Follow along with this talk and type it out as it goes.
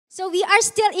So we are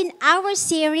still in our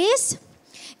series,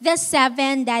 The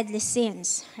Seven Deadly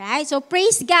Sins, right? So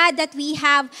praise God that we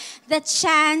have the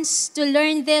chance to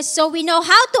learn this so we know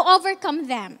how to overcome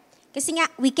them. Kasi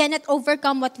nga, we cannot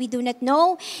overcome what we do not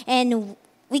know and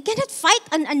we cannot fight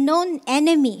an unknown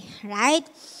enemy, right?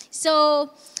 So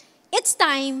it's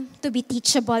time to be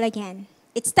teachable again.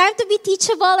 It's time to be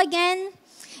teachable again.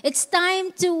 It's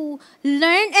time to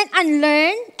learn and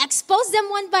unlearn, expose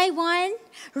them one by one,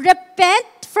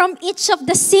 repent from each of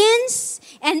the sins,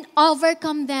 and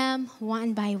overcome them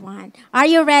one by one. Are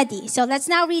you ready? So let's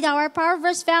now read our power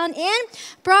verse found in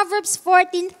Proverbs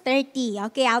 14:30.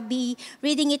 Okay, I'll be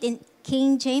reading it in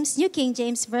King James, New King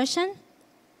James Version.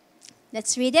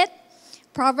 Let's read it.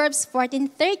 Proverbs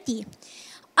 14:30.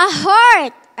 A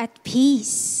heart at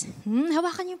peace.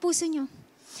 Hawakan niyo yung puso niyo.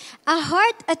 A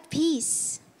heart at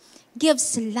peace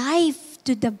gives life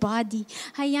to the body.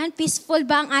 Ayan, peaceful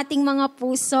ba ang ating mga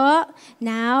puso?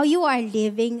 Now, you are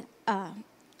living a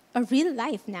real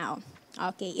life now.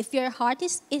 Okay, if your heart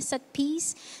is at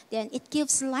peace, then it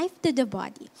gives life to the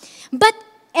body. But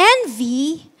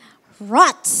envy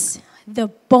rots the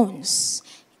bones.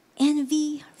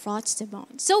 Envy rots the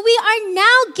bones. So we are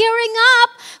now gearing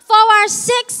up for our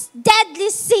sixth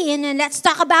deadly sin. And let's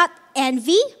talk about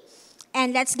envy.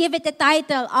 And let's give it a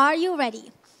title. Are you ready?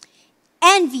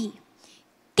 Envy.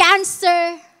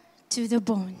 Cancer to the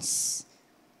bones.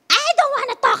 I don't want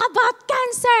to talk about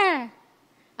cancer.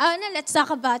 Oh, no, let's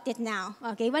talk about it now.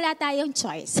 Okay, wala tayong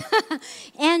choice.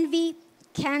 Envy,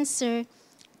 cancer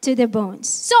to the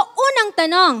bones. So, unang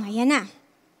tanong, ayan na.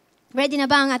 Ready na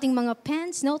ba ang ating mga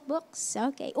pens, notebooks?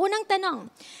 Okay, unang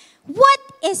tanong. What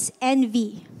is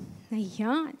envy?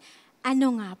 Ayan.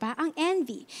 Ano nga ba ang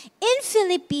envy? In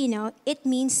Filipino, it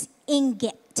means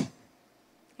inggit.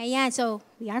 Ayan, so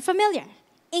we are familiar.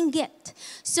 Inggit.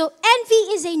 So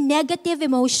envy is a negative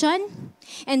emotion,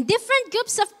 and different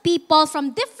groups of people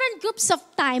from different groups of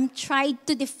time tried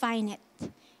to define it.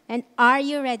 And are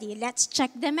you ready? Let's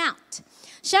check them out.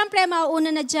 Siyempre,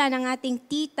 mauuna na dyan ang ating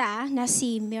tita na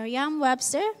si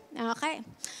Merriam-Webster. Okay.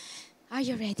 Are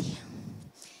you ready?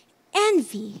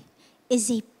 Envy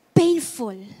is a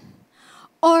painful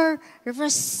or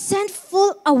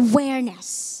resentful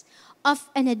awareness of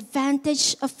an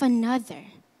advantage of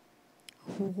another.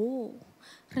 Oh,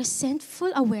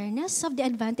 resentful awareness of the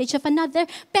advantage of another.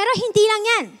 Pero hindi lang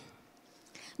yan.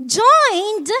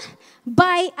 Joined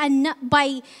by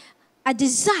a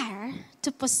desire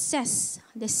to possess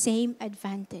the same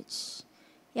advantage.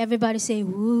 Everybody say,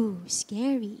 woo,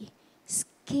 scary.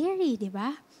 Scary, di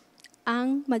ba?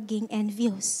 Ang maging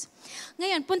envious.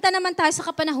 Ngayon, punta naman tayo sa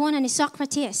kapanahunan ni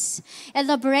Socrates.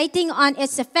 Elaborating on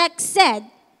its effects, said,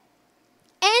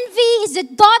 envy is the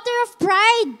daughter of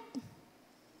pride,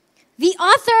 the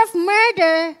author of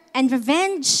murder and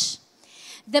revenge,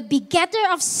 the begetter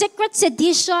of secret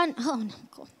sedition,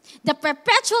 the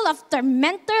perpetual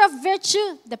tormentor of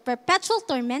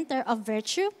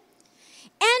virtue,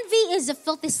 Envy is the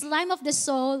filthy slime of the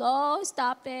soul. Oh,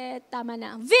 stop it. Tama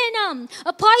na. Venom,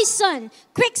 a poison,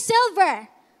 quicksilver,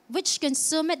 which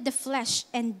consumeth the flesh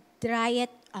and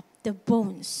drieth up the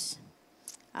bones.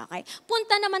 Okay.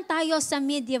 Punta naman tayo sa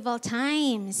medieval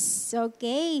times.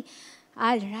 Okay.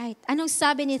 All right. Anong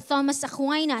sabi ni Thomas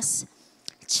Aquinas?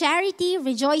 Charity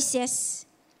rejoices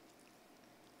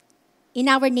in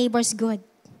our neighbor's good.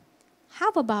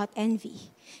 How about envy?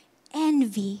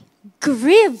 Envy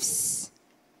grieves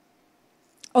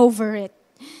over it.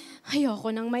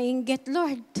 Ayoko nang mainggit,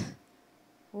 Lord.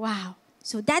 Wow.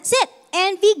 So that's it.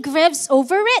 Envy grieves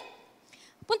over it.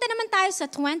 Punta naman tayo sa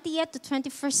 20th to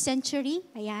 21st century.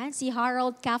 Ayan, si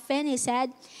Harold Caffin, he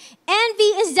said, envy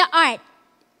is the art.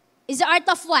 Is the art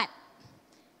of what?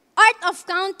 Art of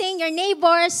counting your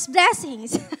neighbor's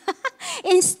blessings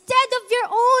instead of your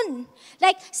own.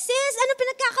 Like, sis, ano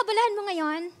pinagkakabalahan mo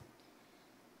ngayon?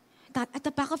 At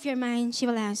the back of your mind, she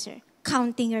will answer,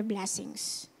 counting your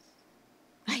blessings.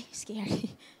 Ay,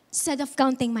 scary. Instead of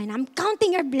counting mine, I'm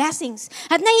counting your blessings.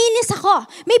 At naiinis ako.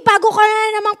 May bago ka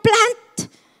na namang plant.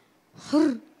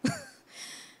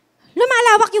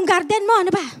 Lumalawak yung garden mo.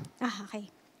 Ano ba? Okay.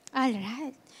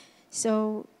 Alright.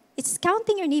 So, it's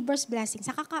counting your neighbor's blessings.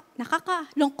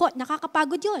 Nakakalungkot,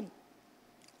 nakakapagod yun.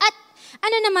 At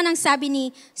ano naman ang sabi ni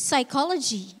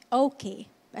psychology? Okay,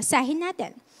 basahin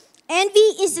natin.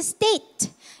 Envy is a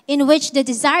state in which the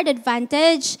desired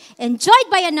advantage enjoyed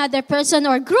by another person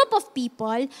or group of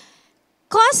people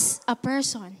cause a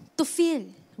person to feel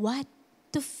what?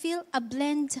 To feel a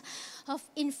blend of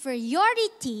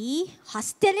inferiority,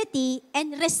 hostility,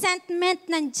 and resentment.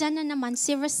 Nandyan na naman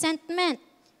si resentment.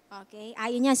 Okay,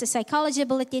 ayon yan sa Psychology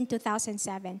Bulletin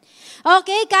 2007.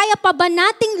 Okay, kaya pa ba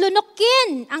nating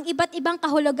lunukin ang iba't ibang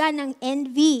kahulugan ng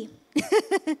envy?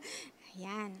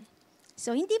 Ayan.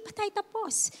 So, hindi pa tayo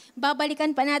tapos.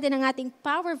 Babalikan pa natin ang ating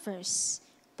power verse,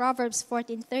 Proverbs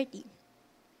 14:30.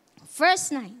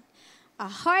 Verse 9, a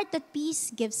heart at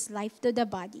peace gives life to the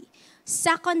body.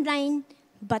 Second line,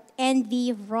 but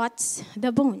envy rots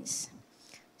the bones.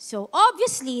 So,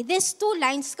 obviously, these two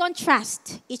lines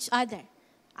contrast each other.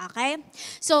 Okay?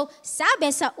 So, sabi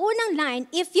sa unang line,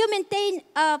 if you maintain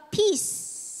a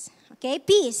peace, okay,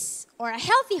 peace, or a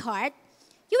healthy heart,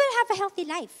 you will have a healthy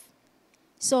life.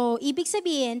 So, ibig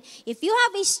sabihin, if you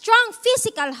have a strong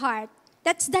physical heart,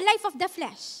 that's the life of the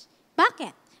flesh.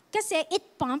 Bakit? Kasi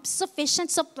it pumps sufficient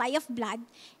supply of blood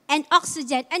and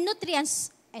oxygen and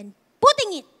nutrients and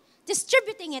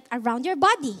distributing it around your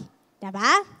body.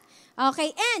 Diba?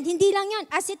 Okay, and hindi lang yun.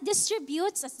 As it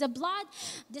distributes, as the blood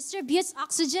distributes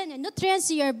oxygen and nutrients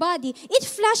to your body, it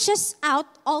flushes out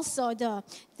also the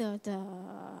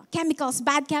chemicals,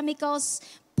 bad chemicals,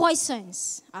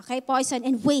 poisons. Okay, poison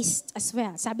and waste as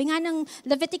well. Sabi nga ng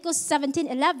Leviticus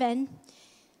 17:11,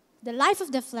 the life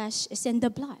of the flesh is in the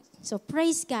blood. So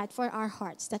praise God for our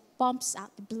hearts that pumps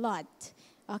out blood,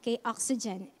 okay,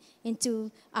 oxygen into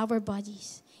our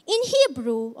bodies. In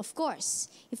Hebrew, of course,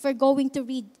 if we're going to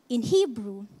read in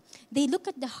Hebrew, they look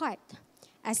at the heart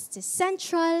as the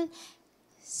central,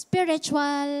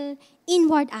 spiritual,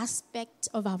 inward aspect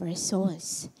of our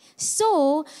souls.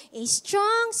 So, a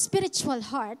strong spiritual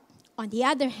heart, on the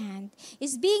other hand,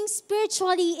 is being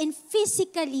spiritually and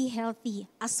physically healthy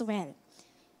as well.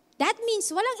 That means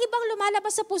walang ibang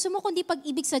lumalabas sa puso mo kundi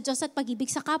pag-ibig sa Diyos at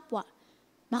pag-ibig sa kapwa.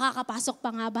 Makakapasok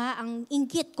pa nga ba ang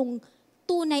inggit kung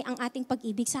tunay ang ating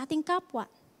pag-ibig sa ating kapwa?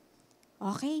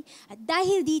 Okay? At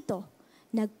dahil dito,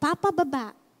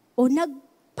 nagpapababa o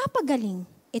nagpapagaling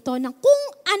ito ng kung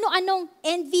ano-anong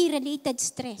envy-related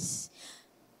stress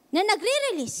na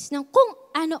nagre-release ng kung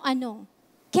ano-anong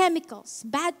chemicals,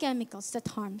 bad chemicals that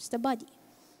harms the body.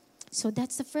 So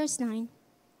that's the first line.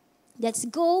 Let's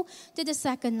go to the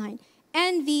second line.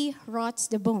 Envy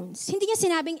rots the bones. Hindi niya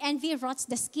sinabing envy rots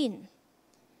the skin.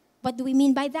 What do we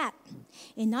mean by that?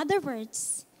 In other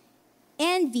words,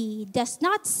 envy does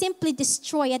not simply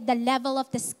destroy at the level of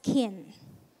the skin.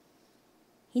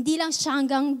 Hindi lang siya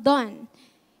hanggang doon.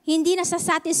 Hindi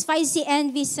nasasatisfy si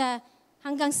envy sa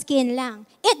hanggang skin lang.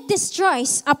 It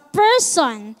destroys a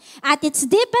person at its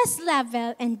deepest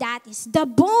level, and that is the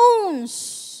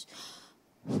bones.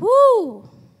 Woo!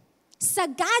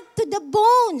 Sagad to the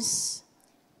bones.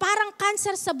 Parang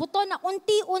cancer sa buto na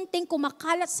unti-unting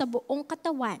kumakalat sa buong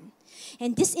katawan.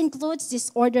 And this includes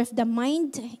disorder of the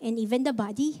mind and even the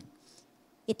body.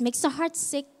 It makes the heart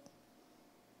sick.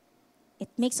 It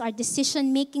makes our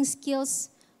decision-making skills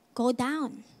go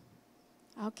down.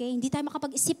 Okay? Hindi tayo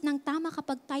makapag-isip ng tama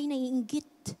kapag tayo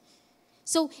naiinggit.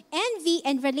 So, envy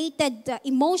and related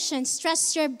emotions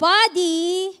stress your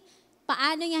body.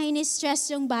 Paano niya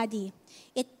hini-stress yung body?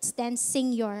 It's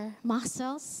tensing your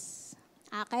muscles.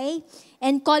 Okay?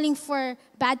 And calling for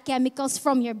bad chemicals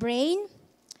from your brain.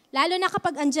 Lalo na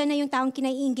kapag andyan na yung taong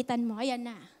kinaiingitan mo, ayan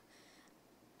na.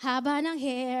 Haba ng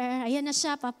hair, ayan na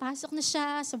siya, papasok na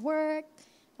siya sa work.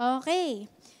 Okay.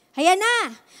 Ayan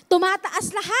na,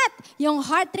 tumataas lahat. Yung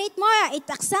heart rate mo, it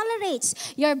accelerates.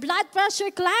 Your blood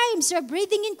pressure climbs, your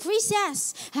breathing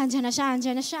increases. Andyan na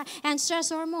siya. And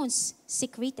stress hormones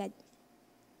secreted.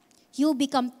 You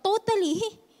become totally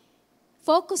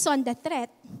focused on the threat.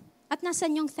 At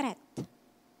nasan yung threat?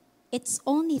 It's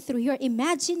only through your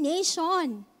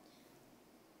imagination.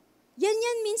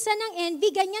 Yan minsan ng envy,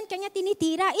 ganyan kanya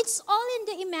tinitira. It's all in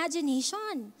the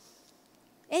imagination.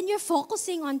 And you're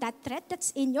focusing on that threat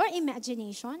that's in your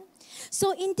imagination.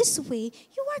 So in this way,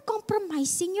 you are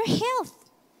compromising your health.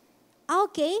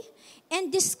 Okay?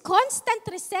 And this constant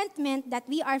resentment that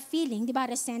we are feeling, di ba,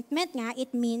 resentment nga,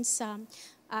 it means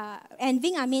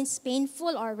envy means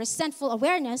painful or resentful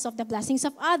awareness of the blessings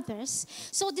of others.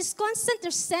 So this constant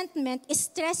resentment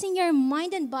is stressing your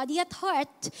mind and body at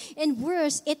heart. And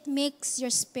worse, it makes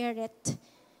your spirit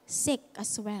sick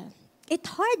as well. It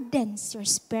hardens your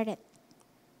spirit.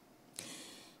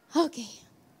 Okay.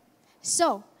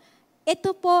 So,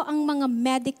 ito po ang mga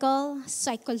medical,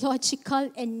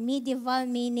 psychological, and medieval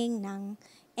meaning ng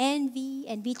envy,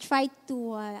 and we try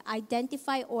to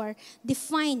identify or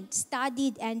define,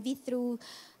 studied envy through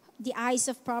the eyes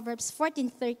of Proverbs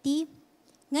 14:30.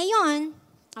 Ngayon,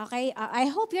 okay, I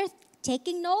hope you're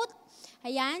taking note.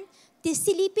 Ayan,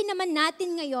 silipin naman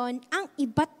natin ngayon ang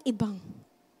iba't ibang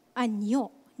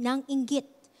anyo ng inggit.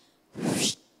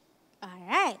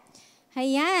 Alright.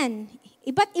 Ayan,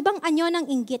 iba't ibang anyo ng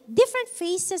inggit. Different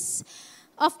phases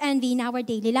of envy in our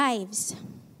daily lives.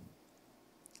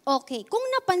 Okay, kung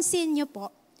napansin nyo po,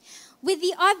 with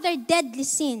the other deadly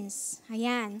sins,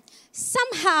 ayan,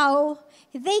 somehow,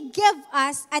 they give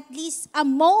us at least a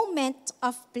moment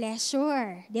of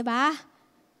pleasure. Di ba?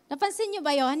 Napansin nyo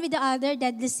ba yon with the other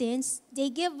deadly sins?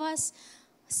 They give us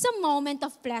some moment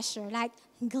of pleasure. Like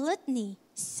gluttony,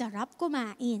 sarap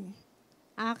kumain.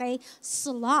 Okay?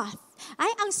 Sloth.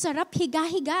 Ay, ang sarap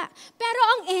higa-higa. Pero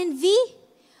ang envy,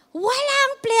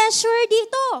 walang pleasure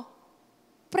dito.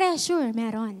 Pressure,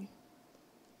 meron.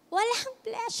 Walang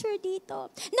pleasure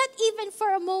dito. Not even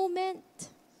for a moment.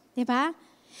 Diba?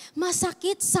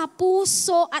 Masakit sa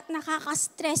puso at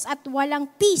nakaka-stress at walang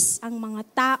peace ang mga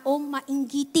taong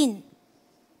mainggitin.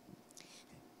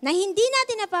 Na hindi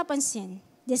natin napapansin,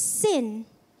 the sin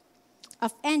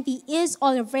of envy is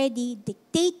already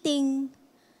dictating,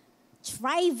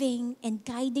 driving, and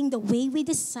guiding the way we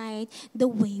decide, the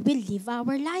way we live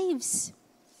our lives.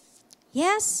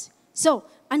 Yes? So,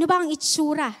 ano ba ang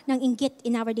itsura ng inggit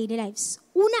in our daily lives?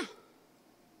 Una,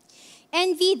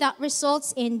 envy that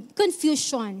results in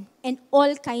confusion and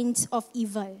all kinds of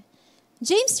evil.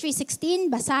 James 3:16,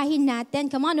 basahin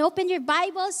natin. Come on, open your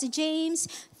Bibles to James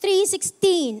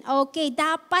 3:16. Okay,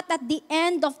 dapat at the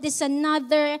end of this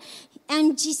another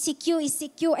MGCQ,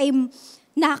 ECQ ay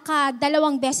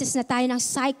nakadalawang beses na tayo ng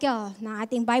cycle ng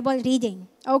ating Bible reading.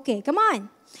 Okay, come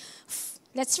on.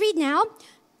 Let's read now.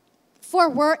 For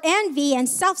where envy and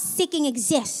self-seeking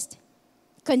exist,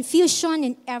 confusion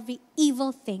and every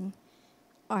evil thing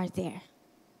are there.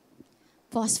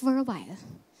 Pause for a while.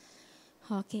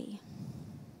 Okay.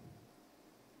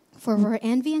 For where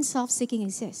envy and self-seeking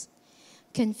exist,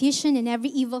 confusion and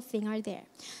every evil thing are there.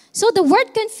 So the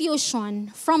word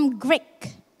confusion from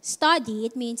Greek study,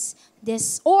 it means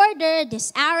disorder,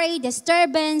 disarray,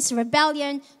 disturbance,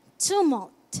 rebellion,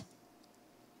 tumult.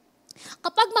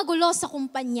 Kapag magulo sa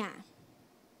kumpanya,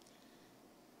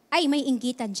 ay may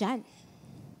inggitan dyan.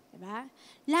 Diba?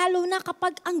 Lalo na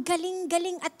kapag ang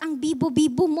galing-galing at ang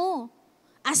bibo-bibo mo.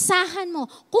 Asahan mo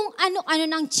kung ano-ano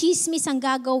ng chismis ang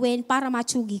gagawin para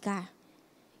matsugi ka.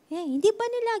 Hindi ba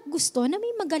nila gusto na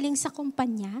may magaling sa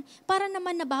kumpanya para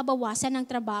naman nababawasan ng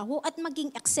trabaho at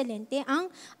maging ekselente ang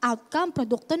outcome,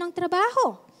 produkto ng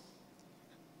trabaho?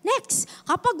 Next,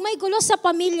 kapag may gulo sa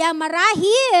pamilya,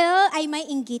 marahil ay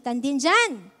may inggitan din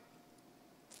dyan.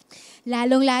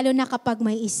 Lalong-lalo na kapag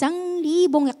may 1,000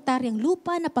 hektaryang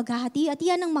lupa na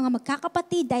paghahati-hatian ng mga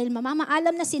magkakapatid dahil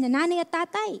mamamaalam na sina nanay at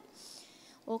tatay.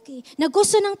 Okay. Na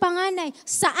gusto ng panganay,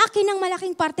 sa akin ang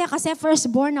malaking parte kasi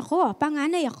firstborn ako,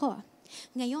 panganay ako.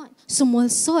 Ngayon,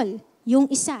 sumulsol yung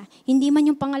isa, hindi man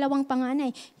yung pangalawang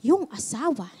panganay, yung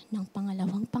asawa ng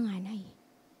pangalawang panganay.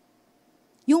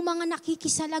 Yung mga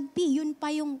nakikisalagpi, yun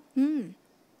pa yung,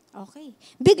 okay.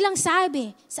 Biglang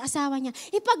sabi sa asawa niya,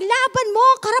 ipaglaban mo,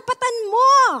 karapatan mo.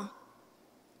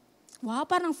 Wow,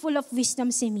 parang full of wisdom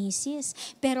si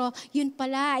Mrs. Pero yun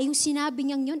pala, yung sinabi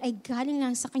niyang yun ay galing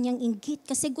lang sa kanyang inggit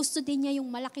kasi gusto din niya yung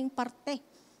malaking parte.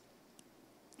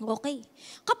 Okay.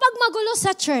 Kapag magulo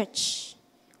sa church,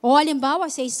 o halimbawa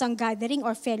sa isang gathering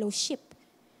or fellowship,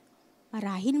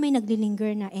 marahil may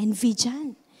naglilinger na envy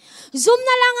dyan. Zoom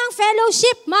na lang ang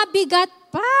fellowship, mabigat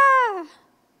pa.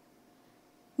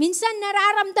 Minsan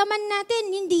nararamdaman natin,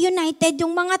 hindi united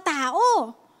yung mga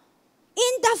tao.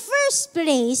 In the first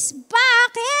place,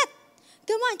 bakit?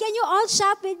 Come on, can you all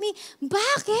shout with me?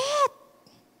 Bakit?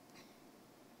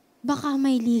 Baka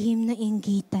may lihim na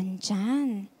inggitan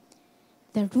dyan.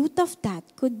 The root of that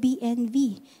could be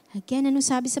envy. Again, ano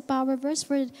sabi sa power verse?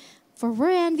 For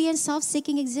where envy and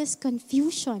self-seeking exist,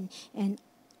 confusion and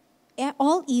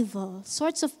all evil,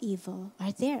 sorts of evil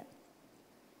are there.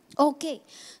 Okay,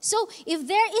 so if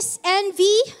there is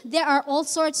envy, there are all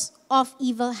sorts of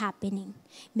evil happening.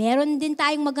 Meron din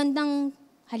tayong magandang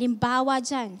halimbawa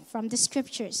dyan from the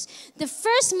scriptures. The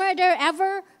first murder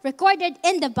ever recorded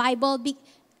in the Bible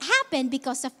happened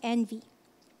because of envy.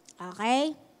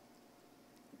 Okay?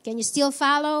 Can you still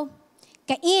follow?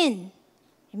 Cain.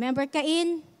 Remember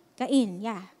Cain? Cain,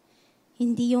 yeah.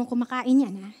 Hindi yung kumakain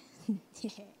yan, ha?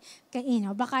 Kain,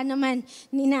 baka naman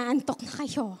ninaantok na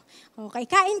kayo. Okay,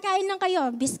 kain lang kayo,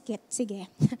 biscuit, sige.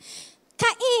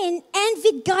 Cain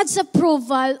envied God's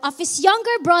approval of his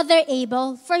younger brother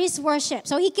Abel for his worship.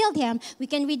 So he killed him. We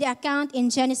can read the account in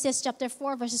Genesis chapter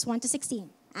 4 verses 1 to 16.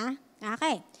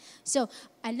 Okay. So,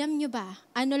 alam nyo ba,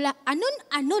 ano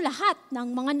lahat ng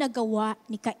mga nagawa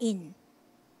ni Cain?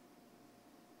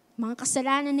 Mga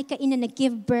kasalanan ni Cain na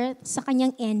nag-give birth sa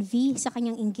kanyang envy, sa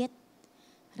kanyang inggit.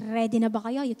 Ready na ba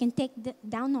kayo? You can take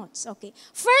down notes. Okay.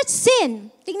 First sin.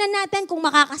 Tingnan natin kung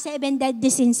makaka-7 deadly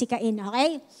sin si Cain.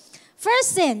 Okay?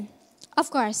 First sin of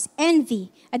course,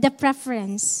 envy at the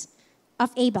preference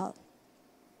of Abel.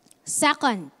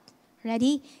 Second,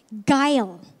 ready?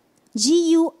 Guile.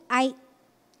 Guile.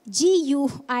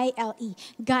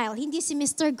 Guile. Hindi si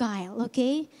Mr. Guile,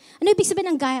 okay? Ano ibig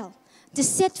sabihin ng guile?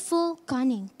 Deceitful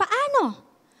cunning. Paano?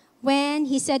 When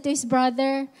he said to his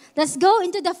brother, let's go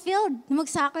into the field.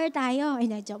 Mag-soccer tayo. Ay,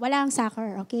 wala ang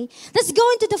soccer, okay? Let's go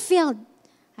into the field.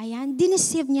 Ayan,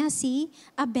 diniceive niya si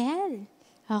Abel.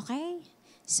 Okay?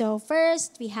 So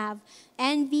first, we have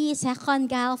envy. Second,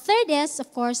 guile. Third is,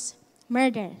 of course,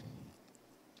 murder.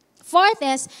 Fourth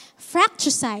is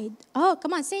fratricide. Oh,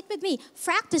 come on, say it with me.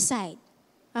 Fratricide.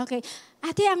 Okay.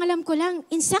 Ate, ang alam ko lang,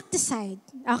 insecticide.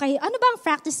 Okay, ano ba ang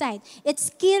fratricide?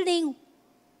 It's killing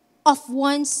of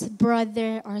one's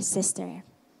brother or sister.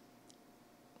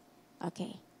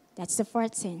 Okay, that's the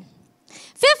fourth sin.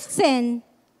 Fifth sin,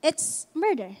 it's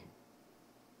murder.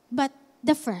 But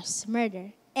the first,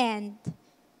 murder, and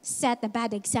set a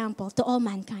bad example to all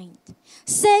mankind.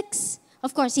 6,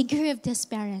 of course, he grieved his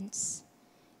parents.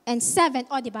 And 7,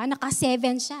 di ba?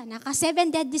 Naka-7 siya.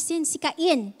 Naka-7 deadly sins si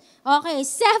Cain. Okay,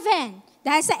 7.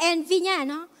 Dahil sa envy niya,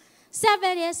 no?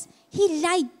 7 is, he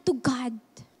lied to God.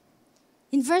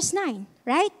 In verse 9,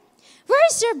 right?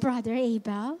 Where's your brother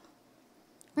Abel?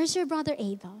 Where's your brother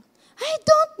Abel? I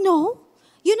don't know.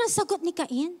 Yun ang sagot ni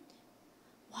Cain.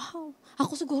 Wow.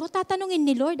 Ako siguro tatanungin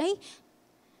ni Lord,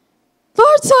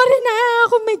 Lord, sorry na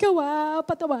ako may gawa.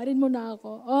 Patawarin mo na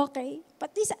ako. Okay.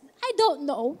 But this, I don't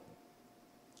know.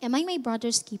 Am I my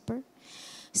brother's keeper?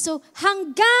 So,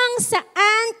 hanggang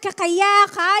saan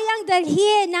kayang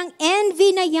dalhin ng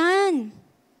envy na yan?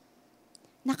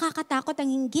 Nakakatakot ang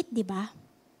inggit, di ba?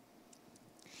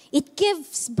 It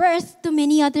gives birth to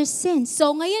many other sins.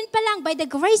 So ngayon pa lang, by the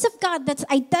grace of God, let's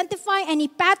identify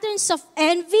any patterns of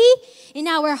envy in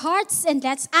our hearts and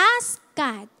let's ask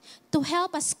God to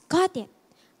help us cut it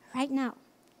right now.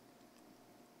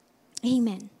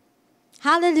 Amen.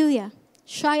 Hallelujah.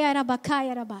 Shayaraba,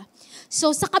 kayaraba.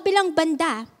 So sa kabilang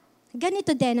banda,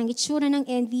 ganito din ang itsura ng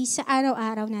envy sa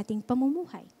araw-araw nating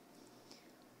pamumuhay.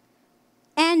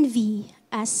 Envy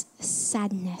as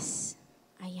sadness.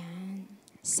 Ayan.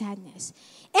 Sadness.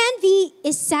 Envy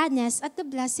is sadness at the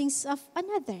blessings of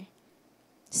another.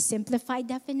 Simplified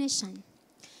definition.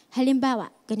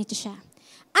 Halimbawa, ganito siya.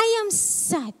 I am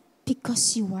sad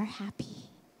because you are happy.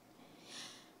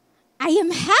 I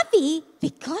am happy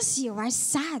because you are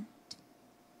sad.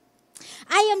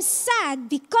 I am sad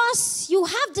because you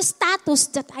have the status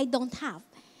that I don't have.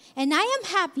 And I am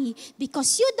happy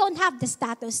because you don't have the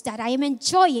status that I am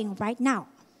enjoying right now.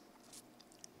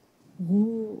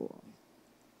 Ooh.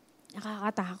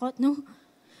 Nakakatakot, no?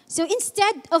 So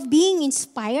instead of being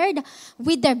inspired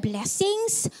with their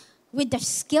blessings, with the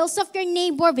skills of your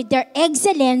neighbor, with their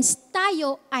excellence,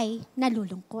 tayo ay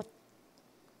nalulungkot.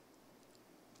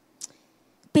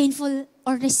 Painful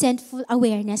or resentful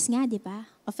awareness nga, di ba?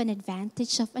 Of an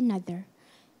advantage of another.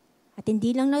 At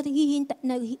hindi lang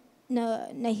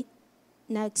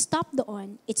nag-stop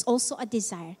doon, it's also a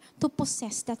desire to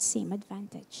possess that same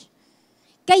advantage.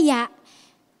 Kaya,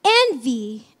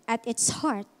 envy at its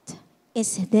heart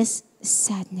is this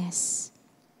sadness.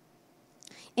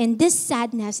 And this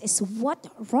sadness is what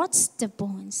rots the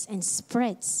bones and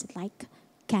spreads like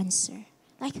cancer.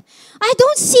 Like, I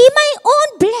don't see my own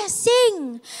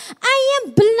blessing. I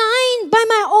am blind by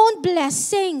my own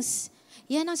blessings.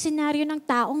 Yan ang senaryo ng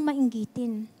taong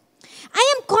mainggitin. I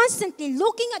am constantly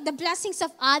looking at the blessings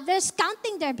of others,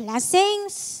 counting their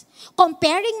blessings,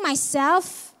 comparing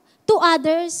myself to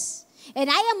others. And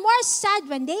I am more sad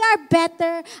when they are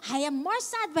better. I am more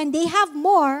sad when they have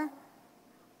more.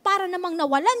 Para namang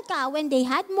nawalan ka when they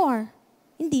had more.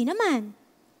 Hindi naman.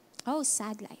 Oh,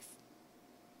 sad life.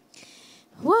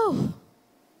 Wow!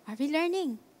 Are we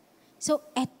learning? So,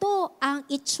 ito ang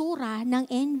itsura ng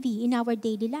envy in our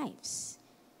daily lives.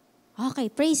 Okay,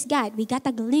 praise God. We got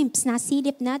a glimpse,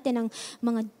 nasilip natin ang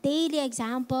mga daily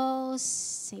examples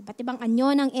sa iba't ibang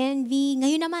anyo ng envy.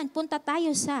 Ngayon naman, punta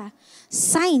tayo sa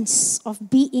signs of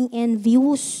being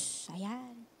envious.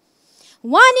 Ayan.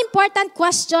 One important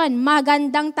question,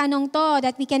 magandang tanong to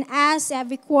that we can ask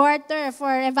every quarter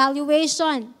for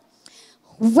evaluation.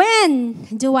 When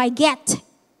do I get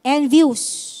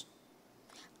envious?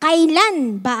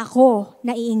 Kailan ba ako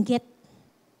naiinggit?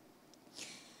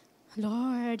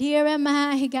 Lord, here am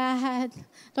I, God.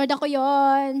 Lord, ako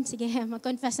yon. Sige,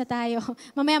 mag-confess na tayo.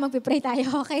 Mamaya mag-pray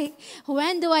tayo, okay?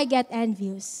 When do I get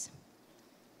envious?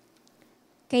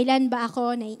 Kailan ba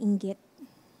ako naiinggit?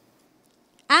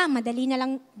 Madali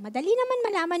naman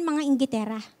malaman mga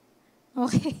inggitera.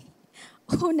 Okay.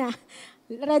 Una,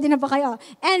 ready na ba kayo?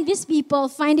 Envious people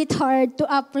find it hard to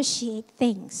appreciate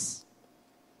things.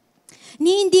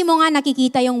 Hindi mo nga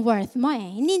nakikita yung worth mo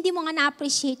eh. Hindi mo nga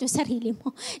na-appreciate yung sarili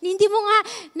mo. Hindi mo nga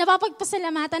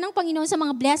napapagpasalamatan ng Panginoon sa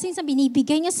mga blessings na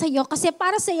binibigay niya sa iyo kasi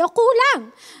para sa iyo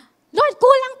kulang. Lord,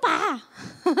 kulang pa.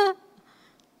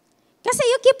 Kasi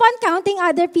you keep on counting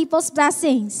other people's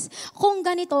blessings. Kung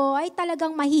ganito ay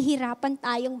talagang mahihirapan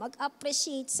tayong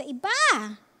mag-appreciate sa iba.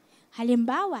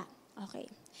 Halimbawa, okay.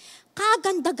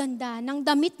 Kaganda-ganda ng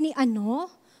damit ni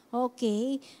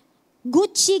okay,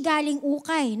 Gucci galing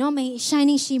ukay, no? May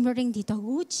shining shimmering dito,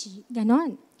 Gucci,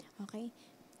 ganon. Okay?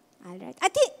 Alright.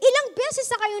 At ilang beses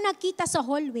na kayo nakita sa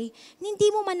hallway, hindi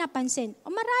mo man napansin.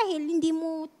 O marahil, hindi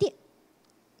mo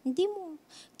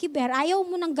kiber, ayaw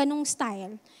mo ng ganong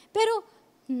style. Pero,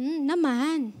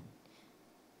 naman,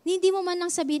 hindi mo man lang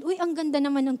sabihin, uy, ang ganda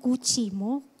naman ng Gucci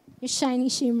mo. Yung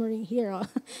shining shimmering here,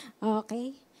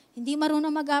 okay? Hindi marunong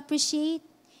mag-appreciate.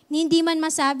 Hindi man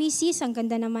masabi, sis, ang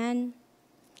ganda naman.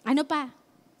 Ano pa?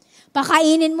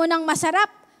 Pakainin mo ng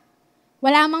masarap.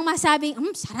 Wala mang masabing,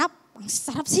 sarap. Ang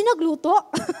sarap. Sino nagluto?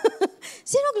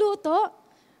 Sino nagluto?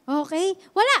 Okay?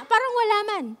 Wala. Parang wala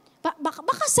man.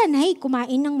 Baka sanay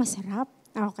kumain ng masarap.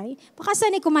 Okay? Baka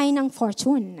sanay kumain ng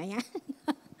fortune. Ayan.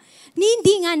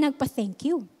 Hindi nga nagpa-thank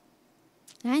you.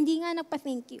 Hindi nga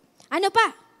nagpa-thank you. Ano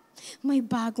pa? May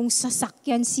bagong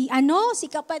sasakyan si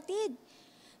kapatid.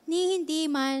 Hindi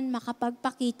man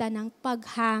makapagpakita ng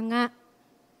paghanga.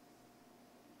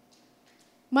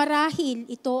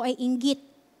 Marahil ito ay inggit.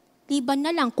 Liban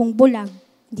na lang kung bulag.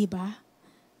 Di ba?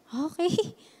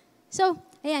 Okay. So,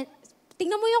 ayan.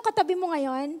 Tingnan mo yung katabi mo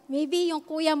ngayon. Maybe yung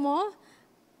kuya mo.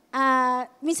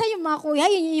 Minsan yung mga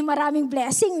kuya, yun yung maraming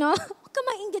blessing, no? Huwag ka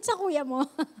mainggit sa kuya mo.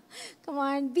 Come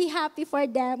on, be happy for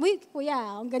them. Uy,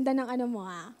 kuya, ang ganda ng mo,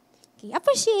 ha? Okay,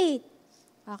 appreciate.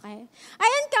 Okay. I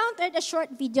encountered a short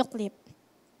video clip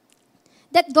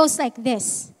that goes like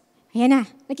this. Ayan na.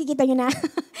 Nakikita nyo na?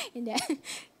 Hindi.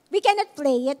 We cannot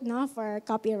play it, no, for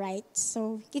copyright.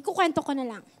 So, ikukwento ko na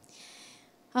lang.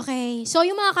 Okay. So,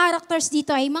 yung mga characters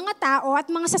dito ay mga tao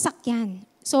at mga sasakyan.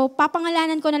 So,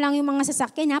 papangalanan ko na lang yung mga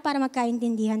sasakyan, para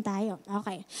magkaintindihan tayo.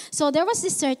 Okay. So, there was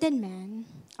this certain man.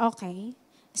 Okay.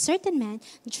 A certain man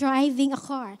driving a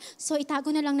car. So,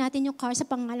 itago na lang natin yung car sa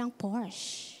pangalang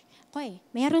Porsche. Okay.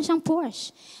 Mayroon siyang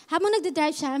Porsche. Habang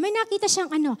nagdadrive siya, may nakita siyang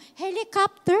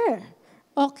helicopter.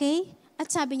 Okay? At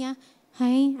sabi niya,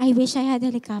 "Hi, I wish I had a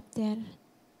helicopter."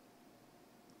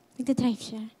 Nagdadrive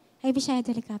siya. I wish I had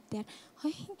a helicopter.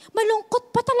 Ay,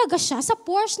 malungkot pa talaga siya sa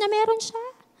Porsche na meron siya.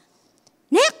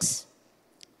 Next!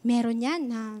 Meron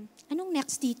yan na, anong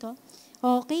next dito?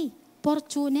 Okay,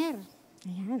 Fortuner.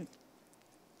 Ayan.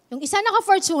 Yung isa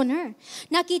naka-Fortuner.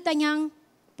 Nakita niyang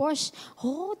Porsche.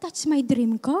 Oh, that's my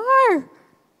dream car.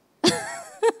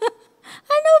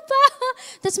 Ano ba?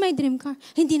 That's my dream car.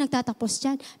 Hindi nagtatapos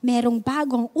dyan. Merong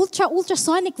bagong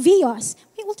ultrasonic Vios.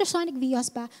 May ultrasonic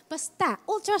Vios ba? Basta,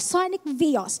 ultrasonic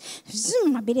Vios.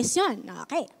 Mabilis yun.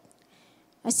 Okay.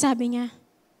 At sabi niya,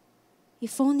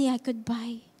 if only I could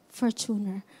buy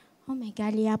Fortuner. Oh my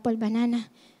God, apple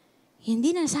banana.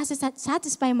 Hindi na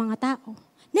satisfy ang mga tao.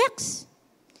 Next.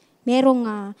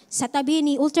 Merong sa tabi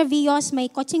ni Ultra Vios, may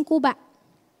kotseng kuba.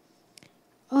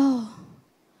 Oh,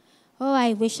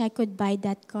 I wish I could buy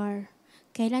that car.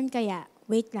 Kailan kaya?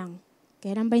 Wait lang.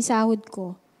 Kailan ba yung sahod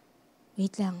ko?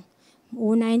 Wait lang.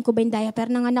 Uunahin ko ba yung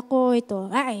diaper ng anak ko? Ito.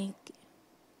 Okay.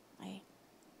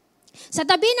 Sa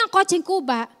tabi ng kotseng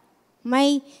kuba,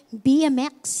 may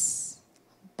BMX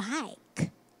bike.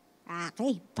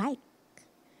 Okay, bike.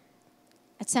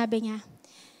 At sabi niya,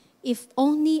 if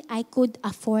only I could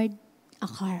afford a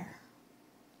car.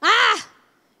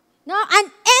 No, an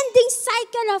ending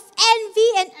cycle of envy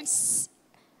and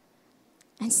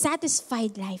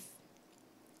unsatisfied life.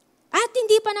 At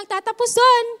hindi pa nagtatapos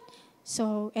doon.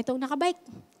 So, etong nakabike,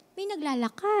 may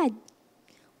naglalakad.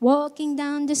 Walking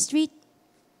down the street.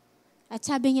 At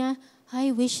sabi niya, I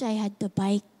wish I had the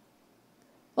bike.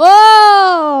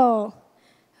 Oh,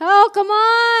 come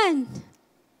on.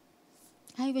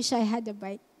 I wish I had a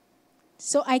bike.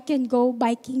 So I can go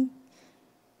biking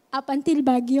up until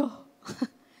Baguio.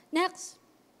 Next.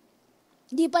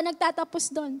 Di pa nagtatapos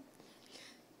doon.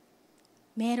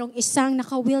 Merong isang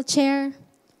naka-wheelchair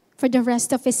for the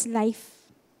rest of his life.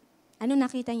 Ano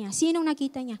nakita niya? Sinong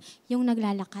nakita niya? Yung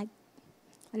naglalakad.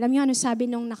 Alam niyo ano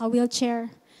sabi nung naka-wheelchair?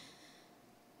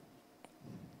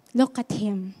 Look at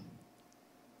him.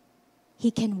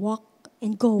 He can walk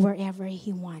and go wherever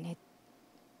he wanted.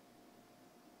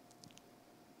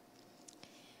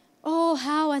 Oh,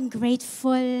 how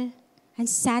ungrateful and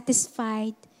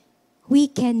satisfied we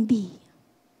can be.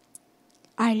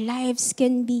 Our lives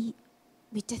can be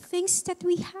with the things that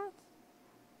we have.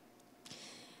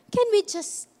 Can we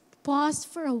just pause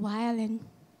for a while and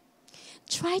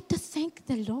try to thank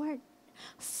the Lord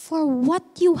for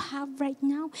what you have right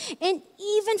now. And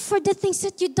even for the things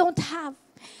that you don't have.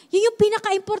 Yun yung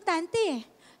pinaka-importante.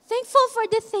 Thankful for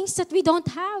the things that we don't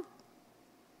have.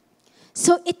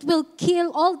 So it will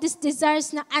kill all these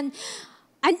desires na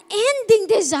unending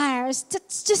desires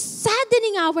that's just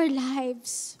saddening our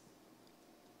lives.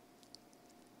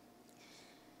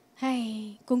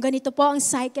 Ay, kung ganito po ang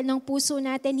cycle ng puso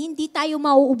natin, hindi tayo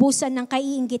mauubusan ng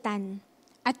kaiinggitan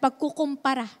at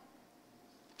pagkukumpara.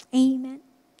 Amen.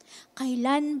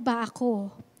 Kailan ba ako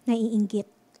naiinggit?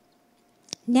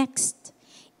 Next,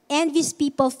 envious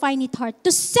people find it hard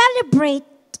to celebrate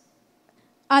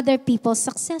other people's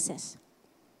successes.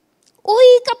 Uy,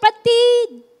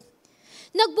 kapatid!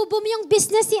 Nagbo-boom yung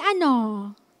business ni ano?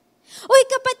 Uy,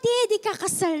 kapatid,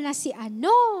 ikakasal na si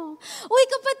ano? Uy,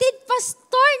 kapatid,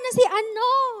 pastor na si ano?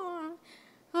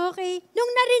 Okay?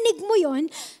 Nung narinig mo yon,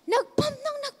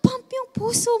 nagpump yung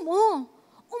puso mo.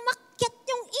 Umakyat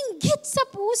yung inggit sa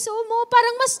puso mo.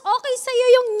 Parang mas okay sa'yo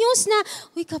yung news na,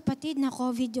 uy, kapatid, na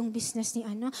COVID yung business ni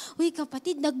ano? Uy,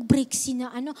 kapatid, nag-break si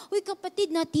na ano? Uy,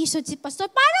 kapatid, na-t-shirt si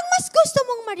pastor. Parang mas gusto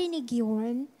mong marinig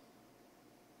yun.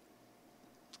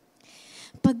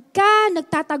 Pagka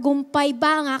nagtatagumpay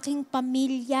ba ang aking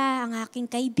pamilya, ang aking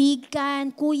kaibigan,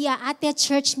 kuya, ate,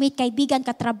 churchmate, kaibigan,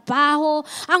 katrabaho,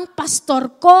 ang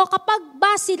pastor ko, kapag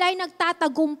ba sila'y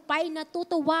nagtatagumpay,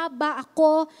 natutuwa ba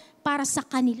ako para sa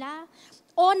kanila?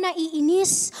 O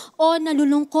naiinis o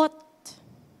nalulungkot?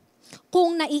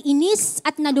 Kung naiinis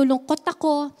at nalulungkot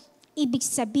ako, ibig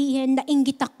sabihin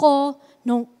nainggit ako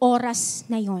nung oras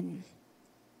na yon.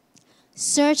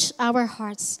 Search our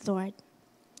hearts, Lord.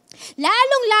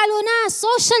 Lalong-lalo na,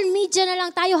 social media na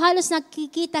lang tayo halos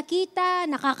nakikita-kita,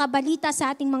 nakakabalita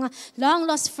sa ating mga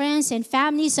long-lost friends and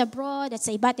families abroad at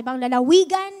sa iba't ibang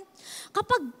lalawigan.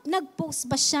 Kapag nag-post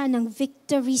ba siya ng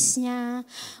victories niya,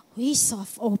 uy,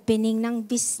 soft opening ng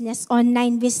business,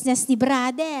 online business ni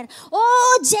brother.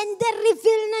 Oh, gender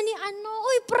reveal na ni ano.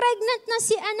 Uy, pregnant na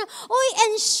si ano. Uy,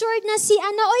 insured na si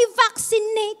ano. Uy,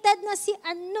 vaccinated na si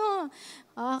ano.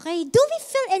 Okay, do we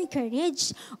feel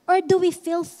encouraged or do we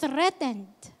feel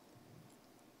threatened?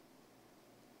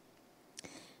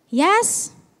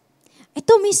 Yes,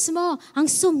 ito mismo ang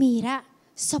sumira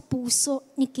sa puso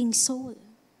ni King Saul.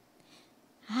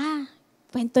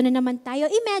 Kwento na naman tayo.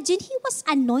 Imagine, he was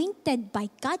anointed by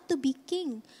God to be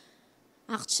king.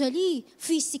 Actually,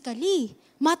 physically,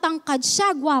 matangkad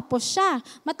siya, gwapo siya.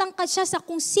 Matangkad siya sa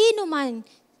kung sino man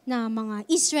na mga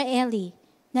Israeli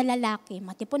na lalaki.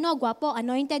 Matipuno, gwapo,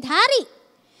 anointed hari.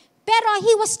 Pero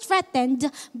he was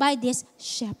threatened by this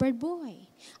shepherd boy.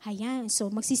 Ayan, so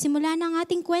magsisimula na ang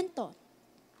ating kwento.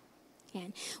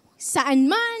 Ayan. Saan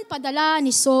man padala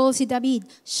ni Saul si David,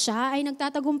 siya ay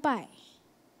nagtatagumpay.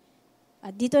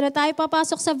 At dito na tayo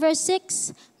papasok sa verse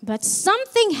 6. But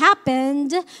something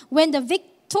happened when the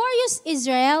victorious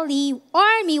Israeli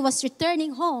army was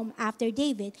returning home after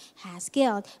David has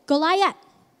killed Goliath.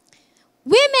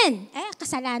 Women,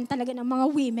 kasalanan talaga ng mga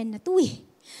women na to eh.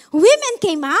 Women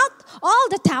came out, all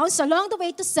the towns along the way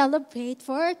to celebrate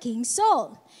for King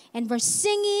Saul. And were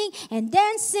singing and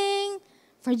dancing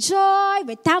for joy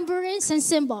with tambourines and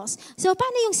cymbals. So,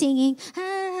 paano yung singing?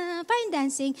 Paano yung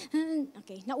dancing?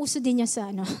 Okay, nauso din niya sa,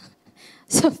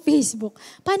 sa Facebook.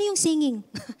 Paano yung singing?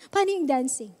 Paano yung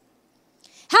dancing?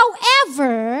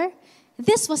 However,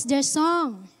 this was their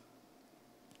song.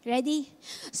 Ready?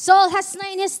 Saul has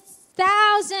slain his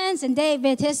thousands and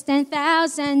David his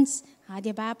 10,000s.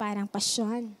 Diba? Parang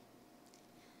pasyon.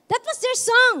 That was their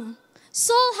song.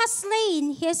 Saul has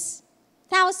slain his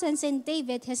thousands and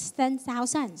David his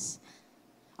 10,000s.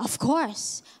 Of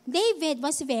course, David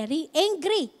was very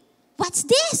angry. What's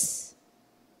this?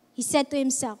 He said to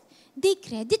himself, they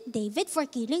credit David for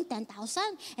killing 10,000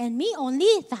 and me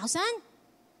only 1,000.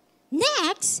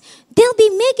 Next, they'll be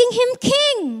making him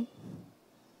king.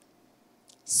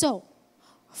 So,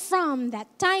 from that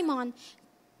time on,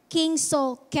 King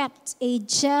Saul kept a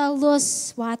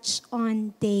jealous watch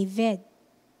on David.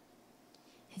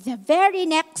 The very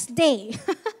next day,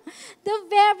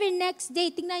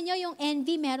 tingnan nyo yung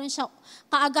envy, meron siya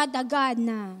kaagad-agad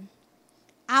na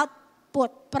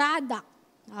output, product,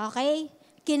 okay?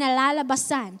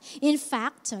 Kinalalabasan. In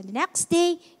fact, so the next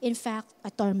day,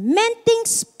 a tormenting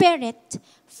spirit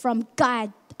from God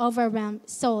overwhelmed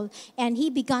Saul, and he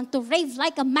began to rave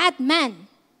like a madman.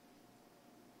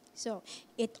 So,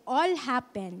 this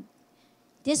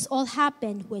all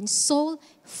happened when Saul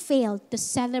failed to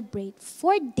celebrate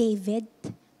for David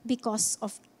because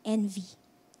of envy.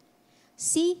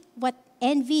 See what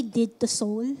envy did to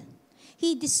Saul?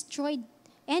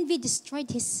 Envy destroyed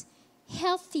his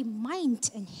healthy mind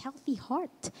and healthy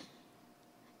heart.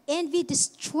 Envy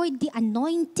destroyed the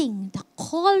anointing, the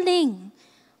calling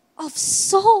of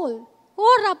Saul.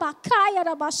 Oh, Rabakaya,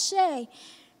 Rabashe.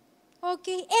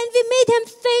 Okay, envy made him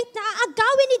think na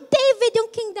aagawin ni David yung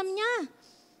kingdom niya.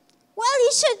 Well,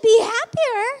 he should be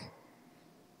happier.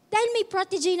 Dahil may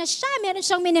protege na siya, meron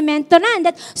siyang minimentoran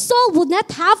that Saul would not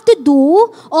have to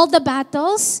do all the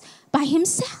battles by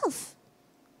himself.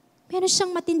 Meron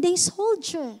siyang matinding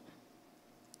soldier.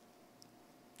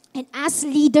 And as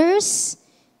leaders,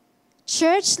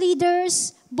 church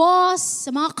leaders, boss,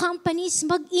 sa mga companies,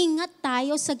 mag-ingat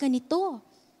tayo sa ganito.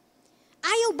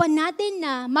 Ayaw ba natin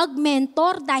na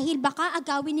mag-mentor dahil baka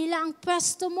agawin nila ang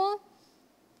pwesto mo?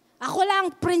 Ako lang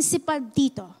ang principal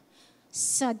dito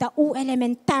sa Dau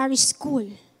Elementary School.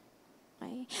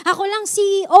 Okay? Ako lang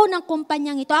CEO ng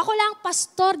kumpanyang ito. Ako lang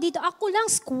pastor dito. Ako lang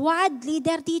squad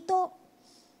leader dito.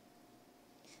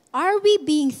 Are we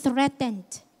being threatened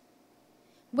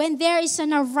when there is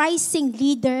an arising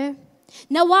leader?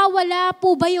 Nawawala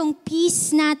po ba yung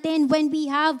peace natin when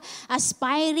we have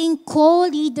aspiring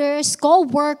co-leaders,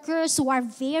 co-workers who are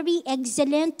very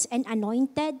excellent and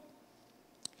anointed?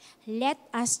 Let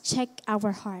us check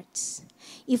our hearts.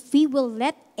 If we will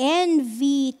let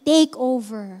envy take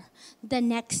over, the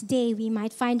next day we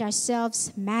might find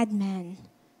ourselves madmen.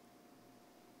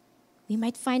 We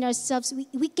might find ourselves,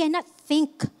 we cannot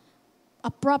think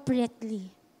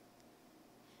appropriately.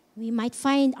 We might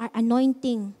find our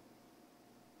anointing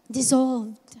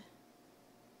dissolved.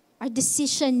 Our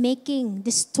decision-making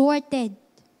distorted.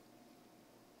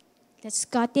 Let's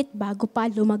cut it bago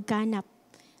pa lumaganap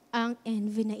ang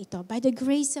envy na ito. By the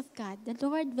grace of God, the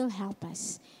Lord will help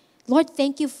us. Lord,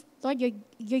 thank you. Lord,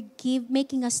 you're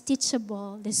making us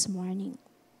teachable this morning.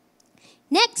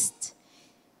 Next,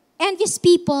 envious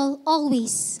people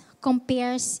always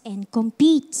compares and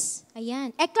competes.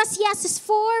 Ayan. Ecclesiastes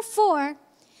 4:4.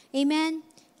 Amen.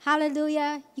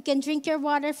 Hallelujah. You can drink your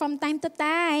water from time to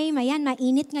time. Ayan,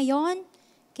 mainit ngayon.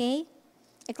 Okay?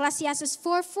 Ecclesiastes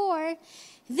 4:4.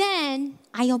 Then,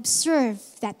 I observe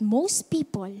that most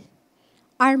people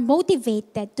are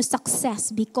motivated to success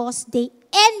because they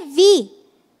envy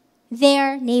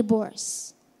their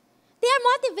neighbors. They are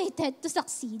motivated to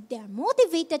succeed. They are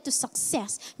motivated to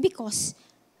success because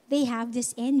they have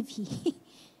this envy.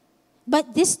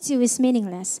 But this too is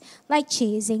meaningless, like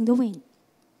chasing the wind.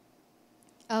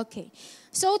 Okay.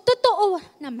 So, totoo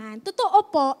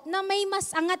po na may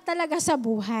mas angat talaga sa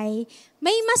buhay,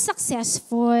 may mas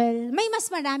successful, may mas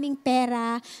maraming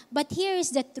pera, but here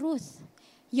is the truth.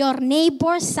 Your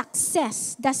neighbor's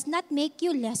success does not make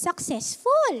you less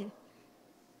successful.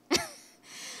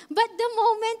 But the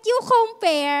moment you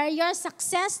compare your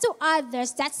success to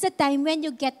others, that's the time when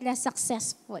you get less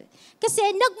successful. Kasi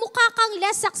nagmukha kang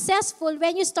less successful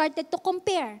when you started to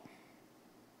compare.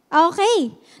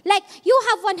 Okay. Like, you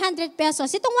have 100 pesos.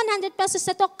 Itong 100 pesos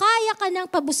na to, kaya ka nang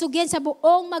pabusugin sa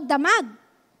buong magdamag.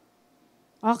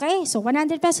 Okay, so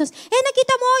 100 pesos.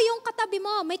 Nakita mo yung katabi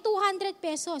mo, may 200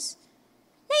 pesos.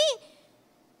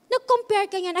 Nag-compare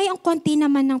ka yan, ay, ang konti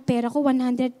naman ng pera ko,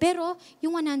 100. Pero,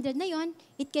 yung 100 na yon,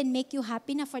 it can make you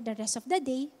happy na for the rest of the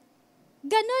day.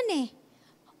 Ganon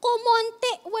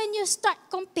Kumonte when you start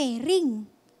comparing.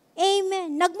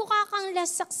 Amen. Nagmukha kang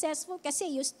less successful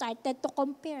kasi you started to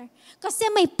compare. Kasi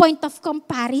may point of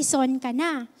comparison ka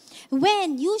na.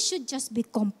 When you should just be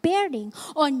comparing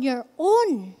on your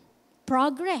own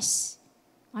progress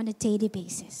on a daily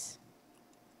basis.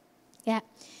 Yeah.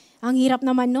 Ang hirap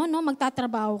naman no,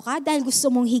 magtatrabaho ka dahil gusto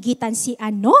mong higitan si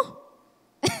ano.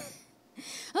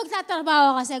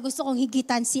 Magtatrabaho kasi gusto kong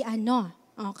higitan si ano.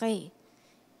 Okay.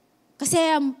 Kasi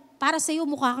para sa iyo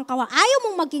mukha kang kawawa. Ayaw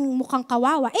mong maging mukhang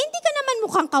kawawa. Hindi ka naman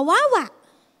mukhang kawawa.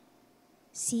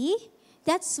 See?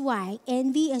 That's why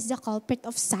envy is the culprit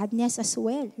of sadness as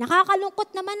well.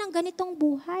 Nakakalungkot naman ang ganitong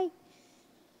buhay.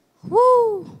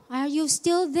 Woo! Are you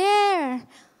still there?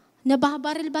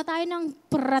 Nababaril ba tayo ng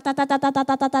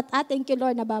pratatatatatatatat? Thank you,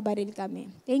 Lord, nababaril kami.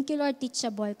 Thank you, Lord,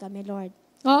 teachable kami, Lord.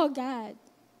 Oh, God.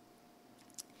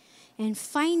 And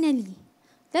finally,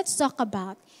 let's talk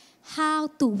about how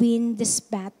to win this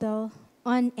battle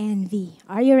on envy.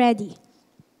 Are you ready?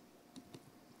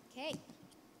 Okay.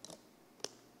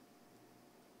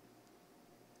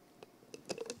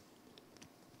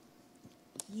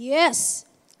 Yes.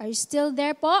 Are you still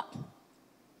there po?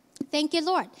 Thank you,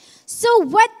 Lord. So,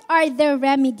 what are the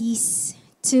remedies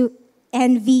to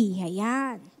envy?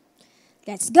 Ayan.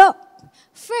 Let's go.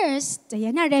 First,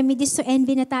 ayan na, remedies to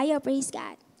envy na tayo. Praise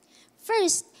God.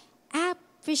 First,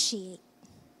 appreciate.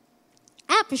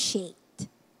 Appreciate.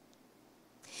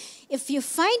 If you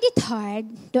find it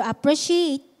hard to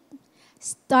appreciate,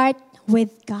 start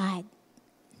with God.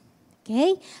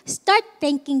 Okay? Start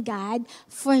thanking God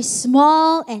for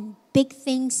small and big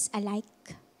things alike.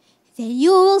 Then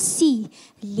you will see,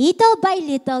 little by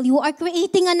little, you are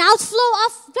creating an outflow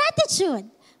of gratitude,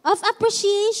 of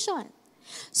appreciation.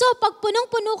 So, pag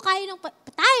punong-puno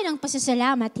tayo ng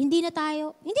pasasalamat, hindi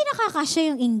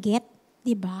nakakasya yung inggit,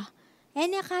 di ba?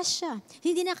 Hindi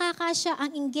nakakasya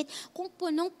ang inggit kung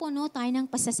punong-puno tayo ng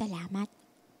pasasalamat.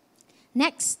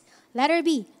 Next, letter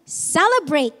B,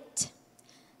 celebrate.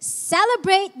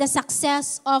 Celebrate the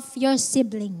success of your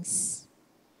siblings,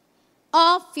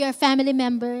 of your family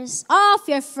members, of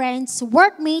your friends,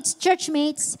 workmates,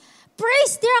 churchmates.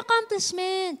 Praise their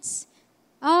accomplishments.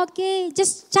 Okay,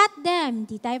 just chat them.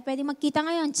 Di tayo pwede magkita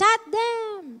ngayon. Chat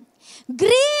them.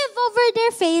 Grieve over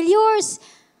their failures.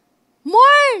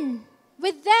 Mourn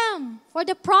with them for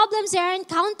the problems they are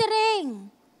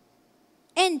encountering.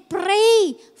 And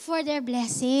pray for their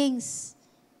blessings.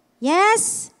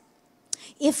 Yes?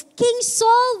 If King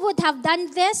Saul would have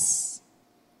done this,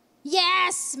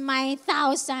 yes, my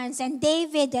thousands, and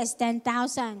David has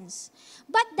 10,000s.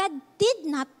 But that did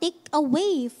not take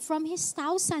away from his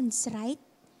thousands, right?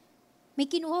 May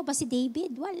kinuha ba si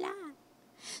David? Wala.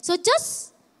 So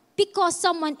just because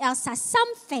someone else has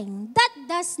something, that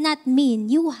does not mean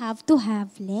you have to have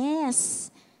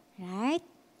less. Right?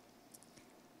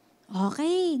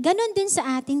 Okay, ganun din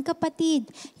sa ating kapatid.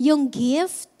 Yung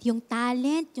gift, yung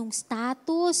talent, yung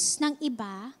status ng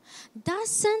iba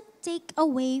doesn't take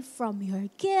away from your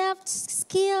gifts,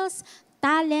 skills,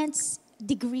 talents,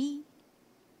 degree.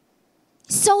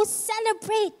 So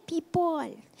celebrate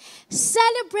people.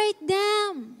 Celebrate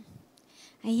them.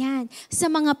 Ayan. Sa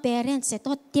mga parents,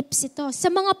 tips ito. Sa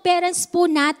mga parents po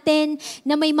natin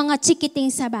na may mga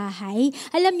chikiting sa bahay,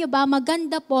 alam nyo ba,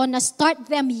 maganda po na start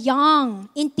them young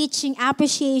in teaching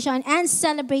appreciation and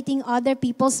celebrating other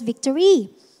people's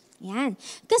victory. Ayan.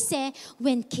 Kasi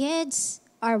when kids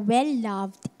are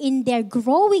well-loved in their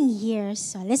growing years,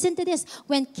 so listen to this,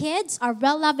 when kids are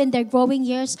well-loved in their growing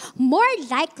years, more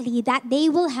likely that they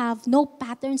will have no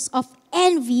patterns of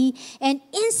envy and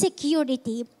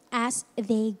insecurity as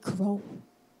they grow.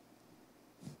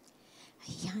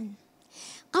 Ayan.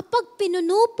 Kapag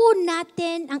pinuno po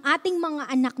natin ang ating mga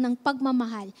anak ng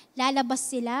pagmamahal,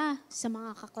 lalabas sila sa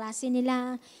mga kaklase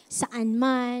nila, saan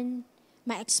man,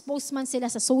 ma-expose man sila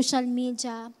sa social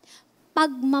media,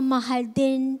 pagmamahal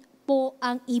din po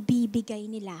ang ibibigay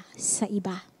nila sa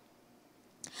iba.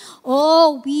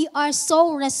 Oh, we are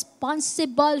so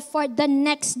responsible for the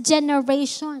next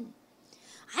generation.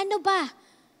 Ano ba?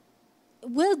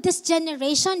 Will this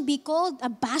generation be called a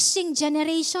bashing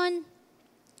generation?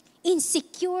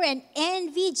 Insecure and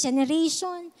envy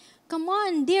generation? Come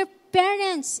on, dear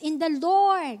parents in the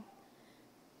Lord.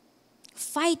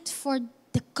 Fight for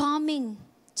the coming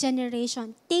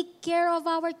generation. Take care of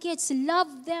our kids.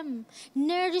 Love them.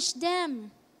 Nourish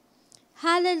them.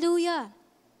 Hallelujah.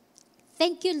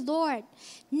 Thank you, Lord.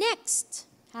 Next.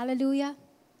 Hallelujah.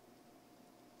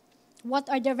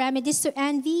 What are the remedies to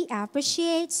envy?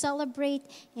 Appreciate, celebrate,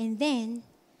 and then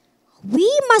we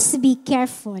must be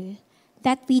careful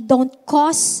that we don't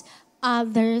cause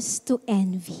others to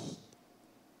envy.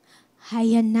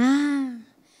 Ayan na.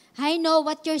 I know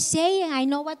what you're saying. I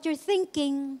know what you're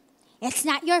thinking. It's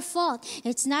not your fault.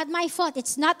 It's not my fault.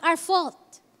 It's not our fault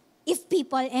if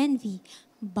people envy.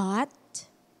 But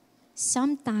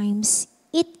sometimes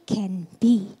it can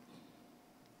be.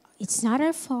 It's not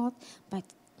our fault, but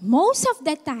most of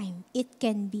the time, it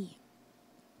can be.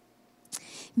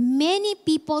 Many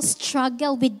people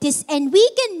struggle with this and we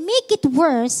can make it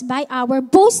worse by our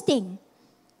boasting.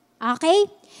 Okay?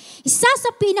 Isa sa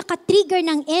pinaka-trigger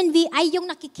ng envy ay yung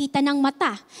nakikita ng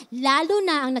mata. Lalo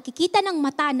na ang nakikita ng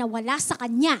mata na wala sa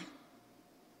kanya.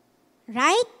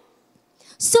 Right?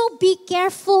 So be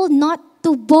careful not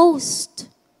to boast.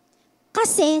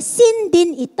 Kasi sin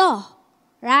din ito.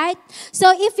 Right? So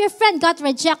if your friend got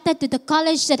rejected to the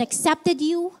college that accepted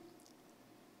you,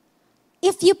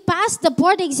 if you passed the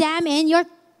board exam and your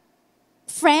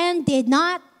friend did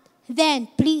not, then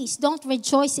please don't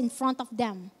rejoice in front of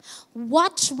them.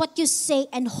 Watch what you say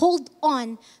and hold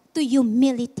on to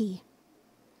humility.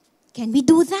 Can we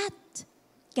do that?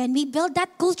 Can we build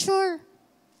that culture?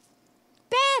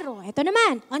 Pero, ito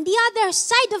naman, on the other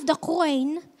side of the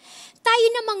coin, tayo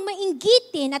namang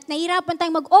mainggitin at nahirapan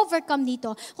tayong mag-overcome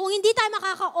dito. Kung hindi tayo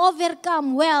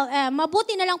makaka-overcome, well,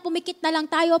 mabuti na lang pumikit na lang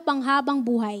tayo panghabang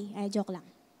buhay. Joke lang.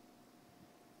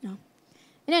 No.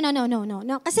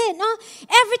 Kasi,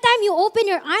 every time you open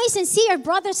your eyes and see your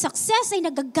brother's success, ay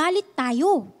nagagalit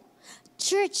tayo.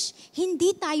 Church,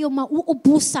 hindi tayo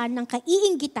mauubusan ng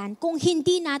kaiinggitan kung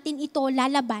hindi natin ito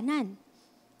lalabanan.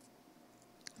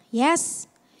 Yes.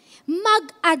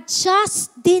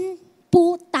 mag-adjust din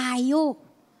po tayo.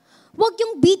 Huwag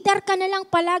yung bitter ka na lang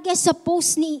palagi sa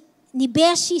post ni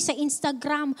Beshi sa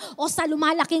Instagram o sa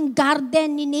lumalaking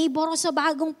garden ni neighbor o sa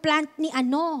bagong plant ni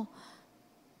ano.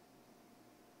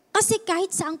 Kasi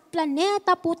kahit saang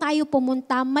planeta po tayo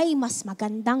pumunta, may mas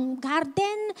magandang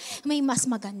garden, may mas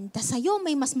maganda sa'yo,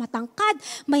 may mas matangkad,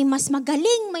 may mas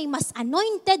magaling, may mas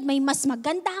anointed, may mas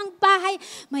magandang bahay,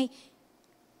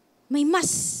 may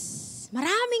mas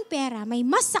maraming pera, may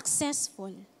mas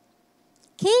successful.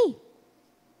 Okay?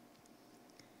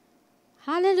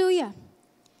 Hallelujah.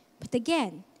 But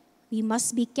again, we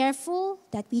must be careful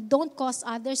that we don't cause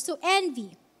others to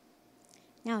envy.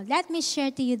 Now, let me share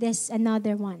to you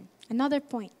another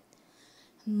point.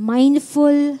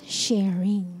 Mindful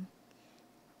sharing.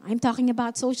 I'm talking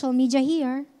about social media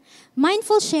here.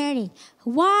 Mindful sharing.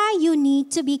 Why you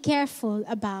need to be careful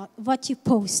about what you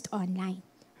post online.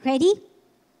 Ready?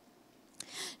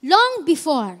 Long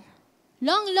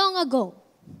ago,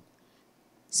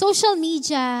 social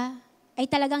media ay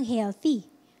talagang healthy.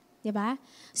 Diba?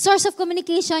 Source of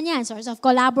communication yan, source of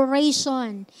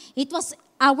collaboration. It was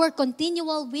our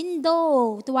continual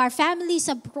window to our families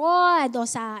abroad o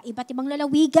sa iba't ibang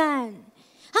lalawigan.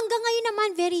 Hanggang ngayon naman,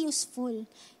 very useful.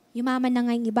 Yumaman na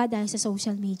nga yung iba dahil sa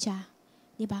social media.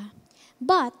 Diba?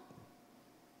 But,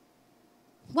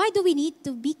 why do we need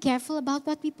to be careful about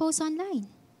what we post online?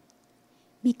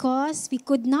 Because we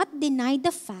could not deny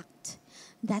the fact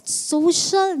that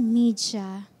social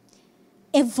media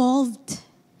evolved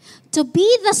to be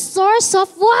the source of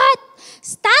what?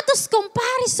 Status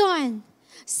comparison,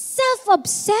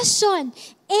 self-obsession,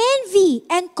 envy,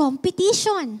 and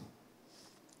competition.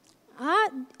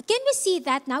 Can we see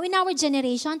that now in our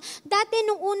generation? Dati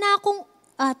nung una akong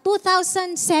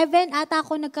 2007 ata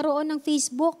ako nagkaroon ng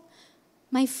Facebook,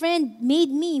 my friend made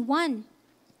me one.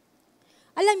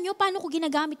 Alam nyo paano ko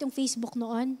ginagamit yung Facebook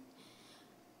noon?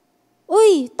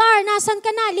 Uy, Tar, nasan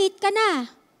ka na? Late ka na.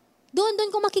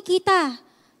 Doon ko makikita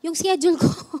yung schedule ko.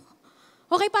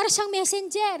 Okay, para siyang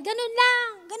messenger. Ganun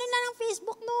lang ang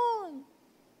Facebook noon.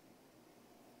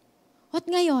 At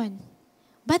ngayon?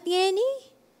 Ba't ngayon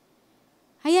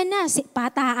Ayan na,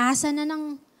 pataasan na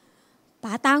ng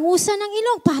patangusan ng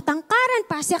ilong, patangkaran,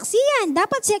 paseksiyan.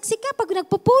 Dapat sexy ka pag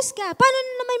nagpo-post ka. Paano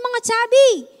na may mga chubby?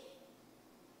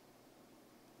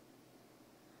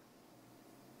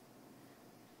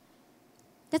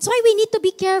 That's why we need to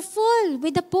be careful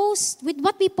with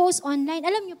what we post online.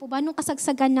 Alam niyo po ba, nung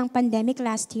kasagsagan ng pandemic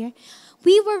last year,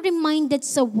 we were reminded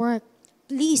sa work,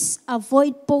 please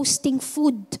avoid posting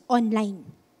food online.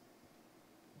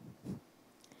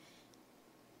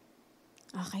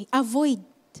 Okay, avoid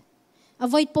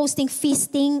posting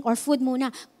feasting or food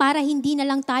muna para hindi na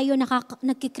lang tayo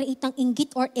nagkikreate ng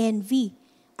inggit or envy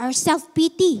or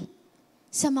self-pity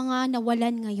sa mga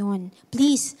nawalan ngayon.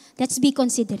 Please, let's be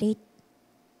considerate.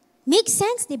 Makes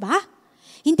sense, di ba?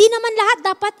 Hindi naman lahat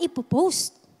dapat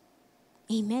ipopost.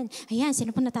 Amen. Ayan,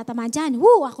 sino po natatama dyan?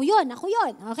 Woo, ako yun.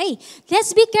 Okay. Let's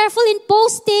be careful in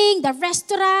posting the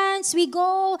restaurants we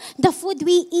go, the food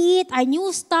we eat, our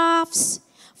new stuffs.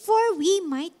 For we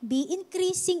might be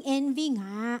increasing envy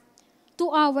nga to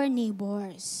our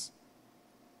neighbors.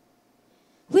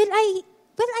 Will I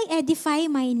edify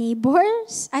my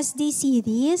neighbors as they see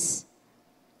this?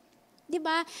 Di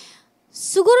ba?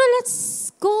 Siguro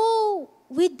let's go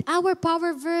with our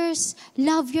power verse,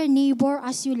 love your neighbor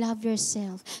as you love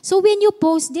yourself. So when you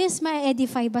post this,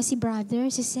 ma-edify ba si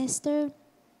brother, si sister?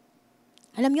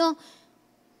 Alam nyo,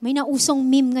 may nausong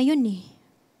meme ngayon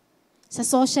Sa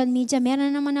social media, meron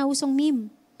na naman nausong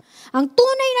meme. Ang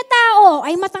tunay na tao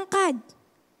ay matangkad.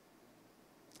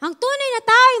 Ang tunay na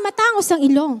tao ay matangos ang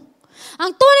ilong.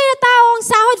 Ang tunay na tao ang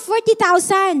sahod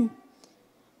 40,000.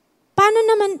 Paano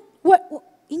naman,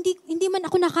 hindi man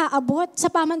ako nakaabot sa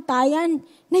pamantayan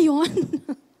na yon.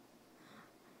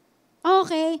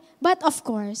 Okay, but of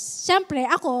course, syempre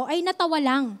ako ay natawa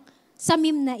lang sa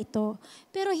meme na ito.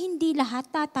 Pero hindi lahat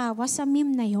tatawa sa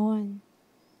meme na yon.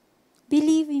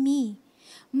 Believe me,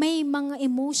 may mga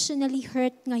emotionally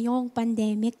hurt ngayong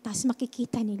pandemic, tas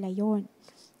makikita nila yon.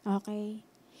 Okay?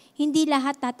 Hindi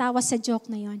lahat tatawa sa joke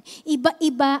na yon.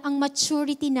 Iba-iba ang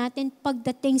maturity natin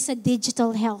pagdating sa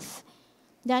digital health.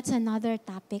 That's another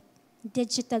topic.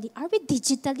 Are we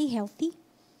digitally healthy?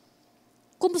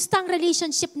 Kumusta ang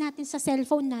relationship natin sa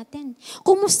cellphone natin?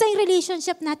 Kumusta yung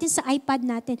relationship natin sa iPad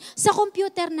natin? Sa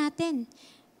computer natin?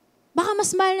 Baka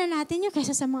mas mahal na natin yun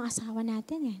kaysa sa mga asawa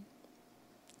natin.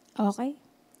 Okay?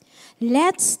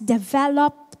 Let's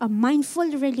develop a mindful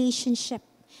relationship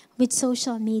with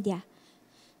social media.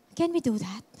 Can we do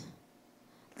that?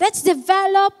 Let's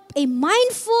develop a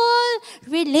mindful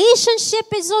relationship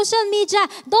with social media.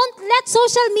 Don't let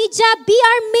social media be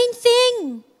our main thing.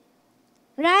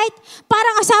 Right?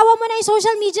 Parang asawa mo na yung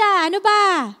social media. Ano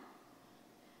ba?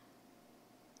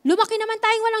 Lumaki naman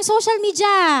tayong walang social media.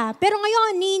 Pero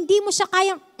ngayon, hindi mo siya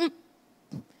kayang...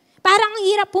 Parang ang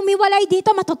hirap pumiwalay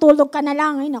dito, matutulog ka na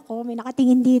lang. Ay nako, may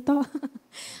nakatingin dito.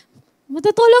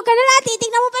 Matutulog ka na lang,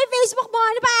 titignan mo pa yung Facebook mo.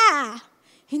 Ano ba?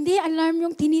 Hindi, alarm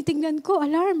yung tinitingnan ko.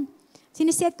 Alarm.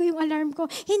 Siniset ko yung alarm ko.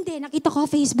 Hindi, nakita ko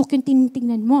Facebook yung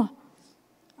tinitingnan mo.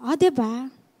 O, diba?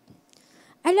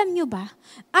 Alam nyo ba,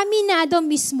 aminado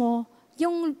mismo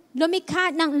yung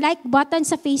lumikha ng like button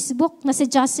sa Facebook na si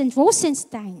Justin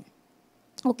Rosenstein.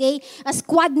 Okay? A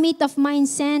squad mate of mine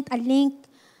sent a link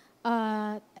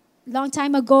long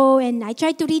time ago and I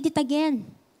tried to read it again.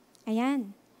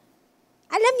 Ayan.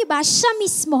 Alam niyo ba, siya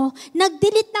mismo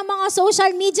nag-delete ng mga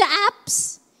social media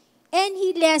apps and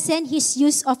he lessened his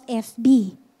use of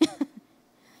FB.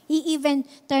 He even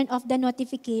turned off the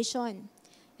notification.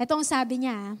 Ito ang sabi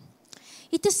niya,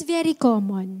 it is very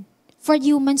common for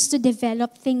humans to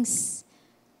develop things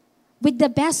with the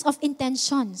best of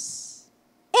intentions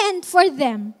and for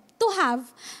them to have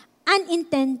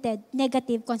unintended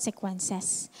negative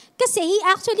consequences. Kasi he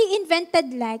actually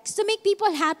invented likes to make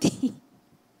people happy.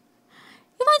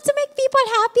 He wants to make people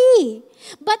happy.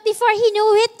 But before he knew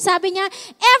it, sabi niya,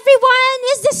 everyone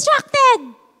is distracted.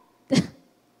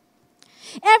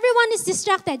 Everyone is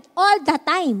distracted all the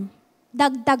time.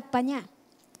 Dagdag pa niya.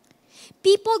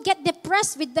 People get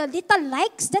depressed with the little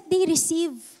likes that they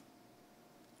receive.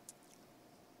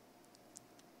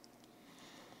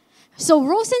 So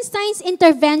Rosenstein's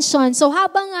intervention, so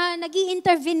habang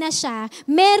nag-i-intervene na siya,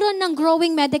 meron ng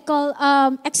growing medical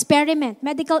experiment,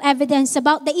 medical evidence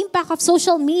about the impact of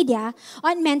social media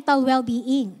on mental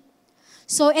well-being.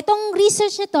 So itong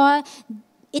research nito,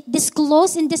 it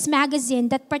disclosed in this magazine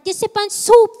that participants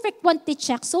who frequently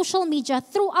check social media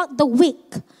throughout the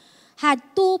week had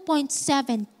 2.7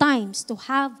 times to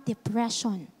have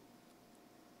depression.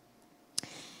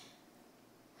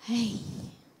 Hey.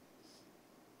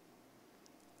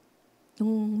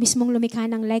 Yung mismong lumikha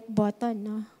ng like button,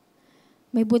 no?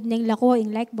 May budneng lako yung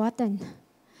like button.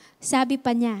 Sabi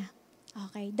pa niya,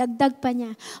 okay, dagdag pa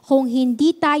niya, kung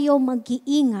hindi tayo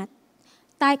mag-iingat,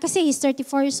 kasi he's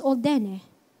 34 years old din eh.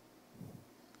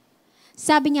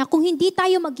 Sabi niya, kung hindi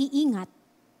tayo mag-iingat,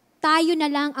 tayo na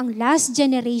lang ang last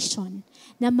generation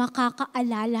na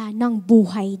makakaalala ng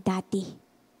buhay dati.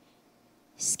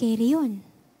 Scary yun.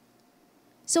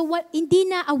 So, hindi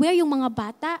na aware yung mga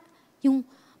bata, yung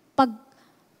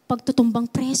pagtutumbang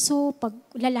preso,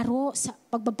 paglalaro,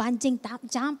 pagbabungee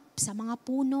jump sa mga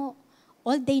puno.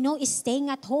 All they know is staying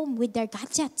at home with their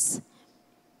gadgets.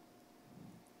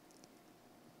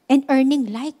 And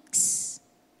earning likes.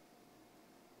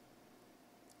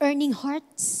 Earning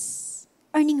hearts.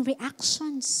 Earning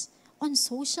reactions on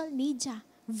social media.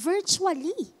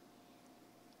 Virtually.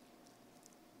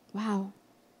 Wow.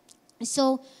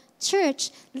 So,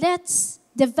 church, let's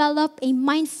develop a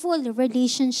mindful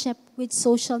relationship with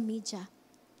social media.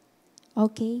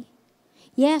 Okay?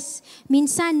 Yes,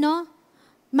 minsan, no?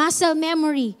 Muscle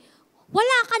memory.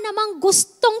 Wala ka namang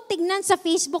gustong tignan sa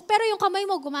Facebook, pero yung kamay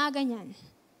mo gumaganyan.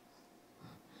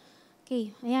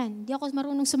 Okay, ayan. Di ako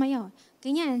marunong sumayaw.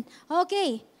 Ganyan.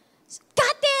 Okay.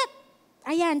 Cut it!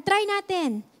 Ayan, try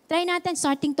natin. Try natin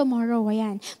starting tomorrow.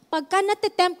 Ayan. Pagka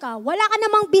natitempt ka, wala ka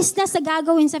namang business na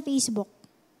gagawin sa Facebook.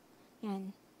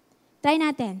 Ayan. Try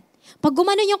natin. Pag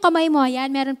gumanon yung kamay mo, ayan,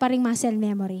 meron pa ring muscle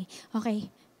memory.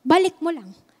 Okay. Balik mo lang.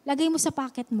 Lagay mo sa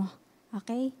pocket mo.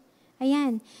 Okay?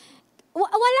 Ayan.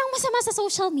 Walang masama sa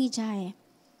social media eh.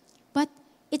 But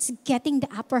it's getting the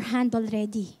upper hand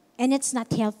already. And it's not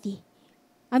healthy.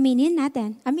 Aminin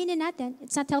natin.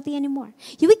 It's not healthy anymore.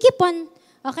 We keep on,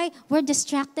 okay, we're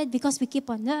distracted because we keep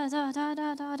on, wala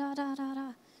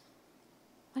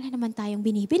naman tayong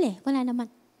binibili. Wala naman.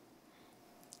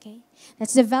 Okay?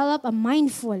 Let's develop a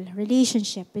mindful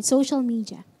relationship with social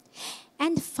media.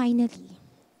 And finally,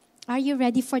 are you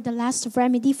ready for the last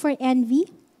remedy for envy?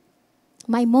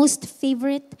 My most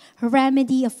favorite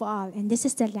remedy of all, and this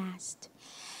is the last.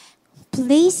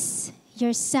 Place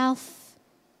yourself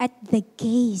at the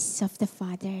gaze of the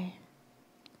Father.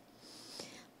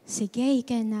 Sige,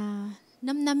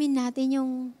 namnamin natin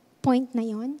yung point na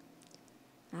yon.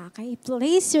 Okay,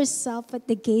 place yourself at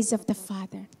the gaze of the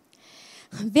Father.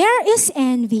 There is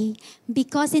envy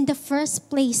because in the first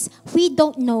place, we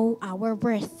don't know our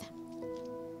worth.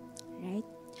 Right?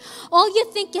 All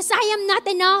you think is, I am not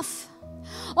enough.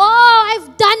 Oh,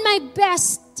 I've done my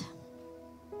best.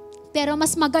 Pero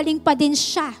mas magaling pa din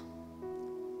siya.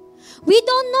 We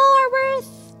don't know our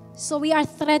worth. So we are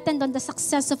threatened on the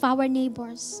success of our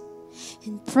neighbors.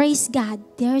 And praise God,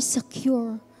 there's a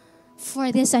cure for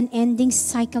this unending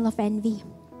cycle of envy.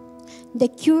 The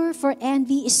cure for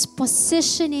envy is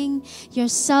positioning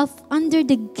yourself under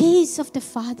the gaze of the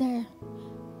Father.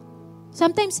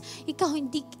 Sometimes, ikaw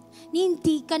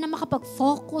hindi ka na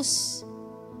makapag-focus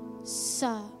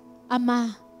sa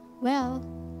Ama. Well,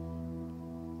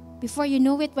 before you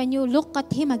know it, when you look at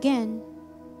Him again,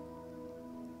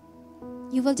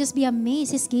 you will just be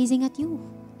amazed. He's gazing at you.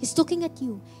 He's looking at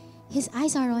you. His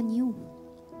eyes are on you.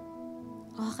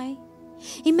 Okay?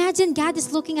 Imagine God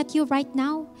is looking at you right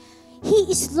now.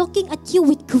 He is looking at you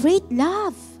with great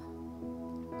love.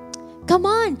 Come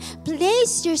on,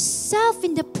 place yourself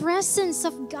in the presence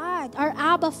of God, our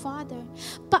Abba Father.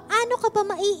 Paano ka ba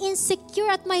mai-insecure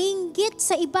at mahinggit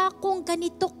sa iba kung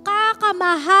ganito ka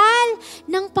kamahal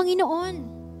ng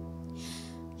Panginoon?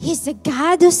 He's the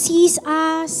God who sees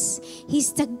us.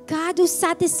 He's the God who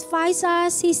satisfies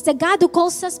us. He's the God who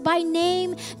calls us by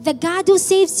name. The God who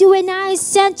saves you and I,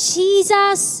 sent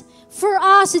Jesus for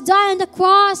us to die on the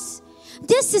cross.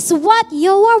 This is what you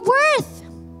are worth.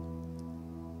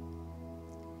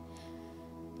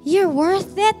 You're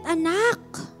worth it, anak.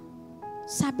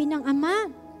 Sabi ng Ama,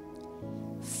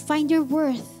 find your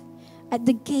worth at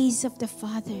the gaze of the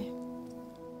Father.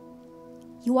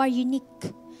 You are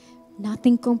unique.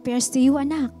 Nothing compares to you,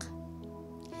 anak.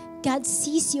 God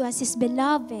sees you as His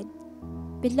beloved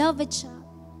child.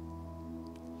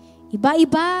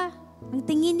 Iba-iba ang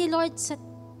tingin ni Lord sa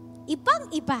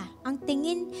ibang-iba ang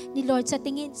tingin ni Lord sa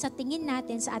tingin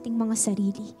natin sa ating mga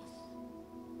sarili.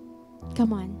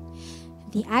 Come on.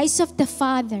 The eyes of the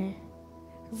Father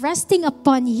resting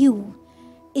upon you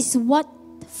is what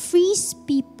frees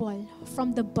people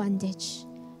from the bondage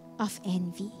of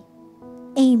envy.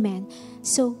 Amen.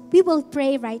 So, we will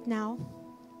pray right now.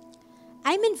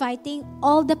 I'm inviting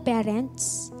all the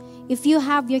parents, if you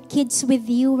have your kids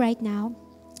with you right now,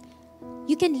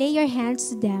 you can lay your hands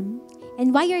to them.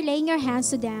 And while you're laying your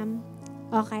hands to them,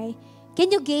 okay,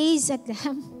 can you gaze at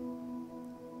them?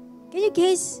 Can you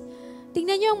gaze?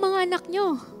 Tingnan niyo ang mga anak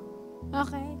niyo.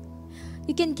 Okay?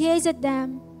 You can gaze at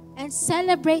them and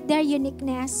celebrate their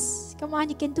uniqueness. Come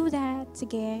on, you can do that.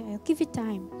 Sige, I'll give you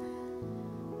time.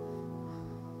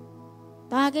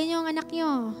 Tawagin niyo ang anak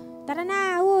niyo. Tara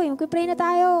na, mag-pray na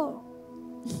tayo.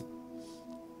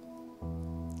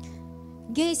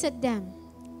 Gaze at them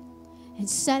and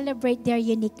celebrate their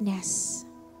uniqueness.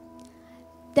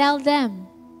 Tell them,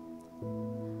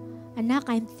 anak,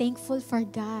 I'm thankful for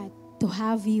God to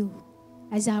have you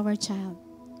as our child.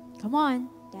 Come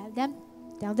on, tell them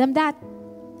that.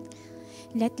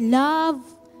 Let love,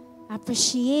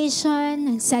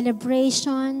 appreciation, and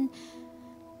celebration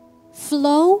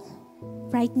flow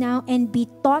right now and be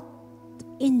taught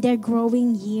in their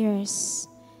growing years.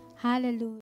 Hallelujah.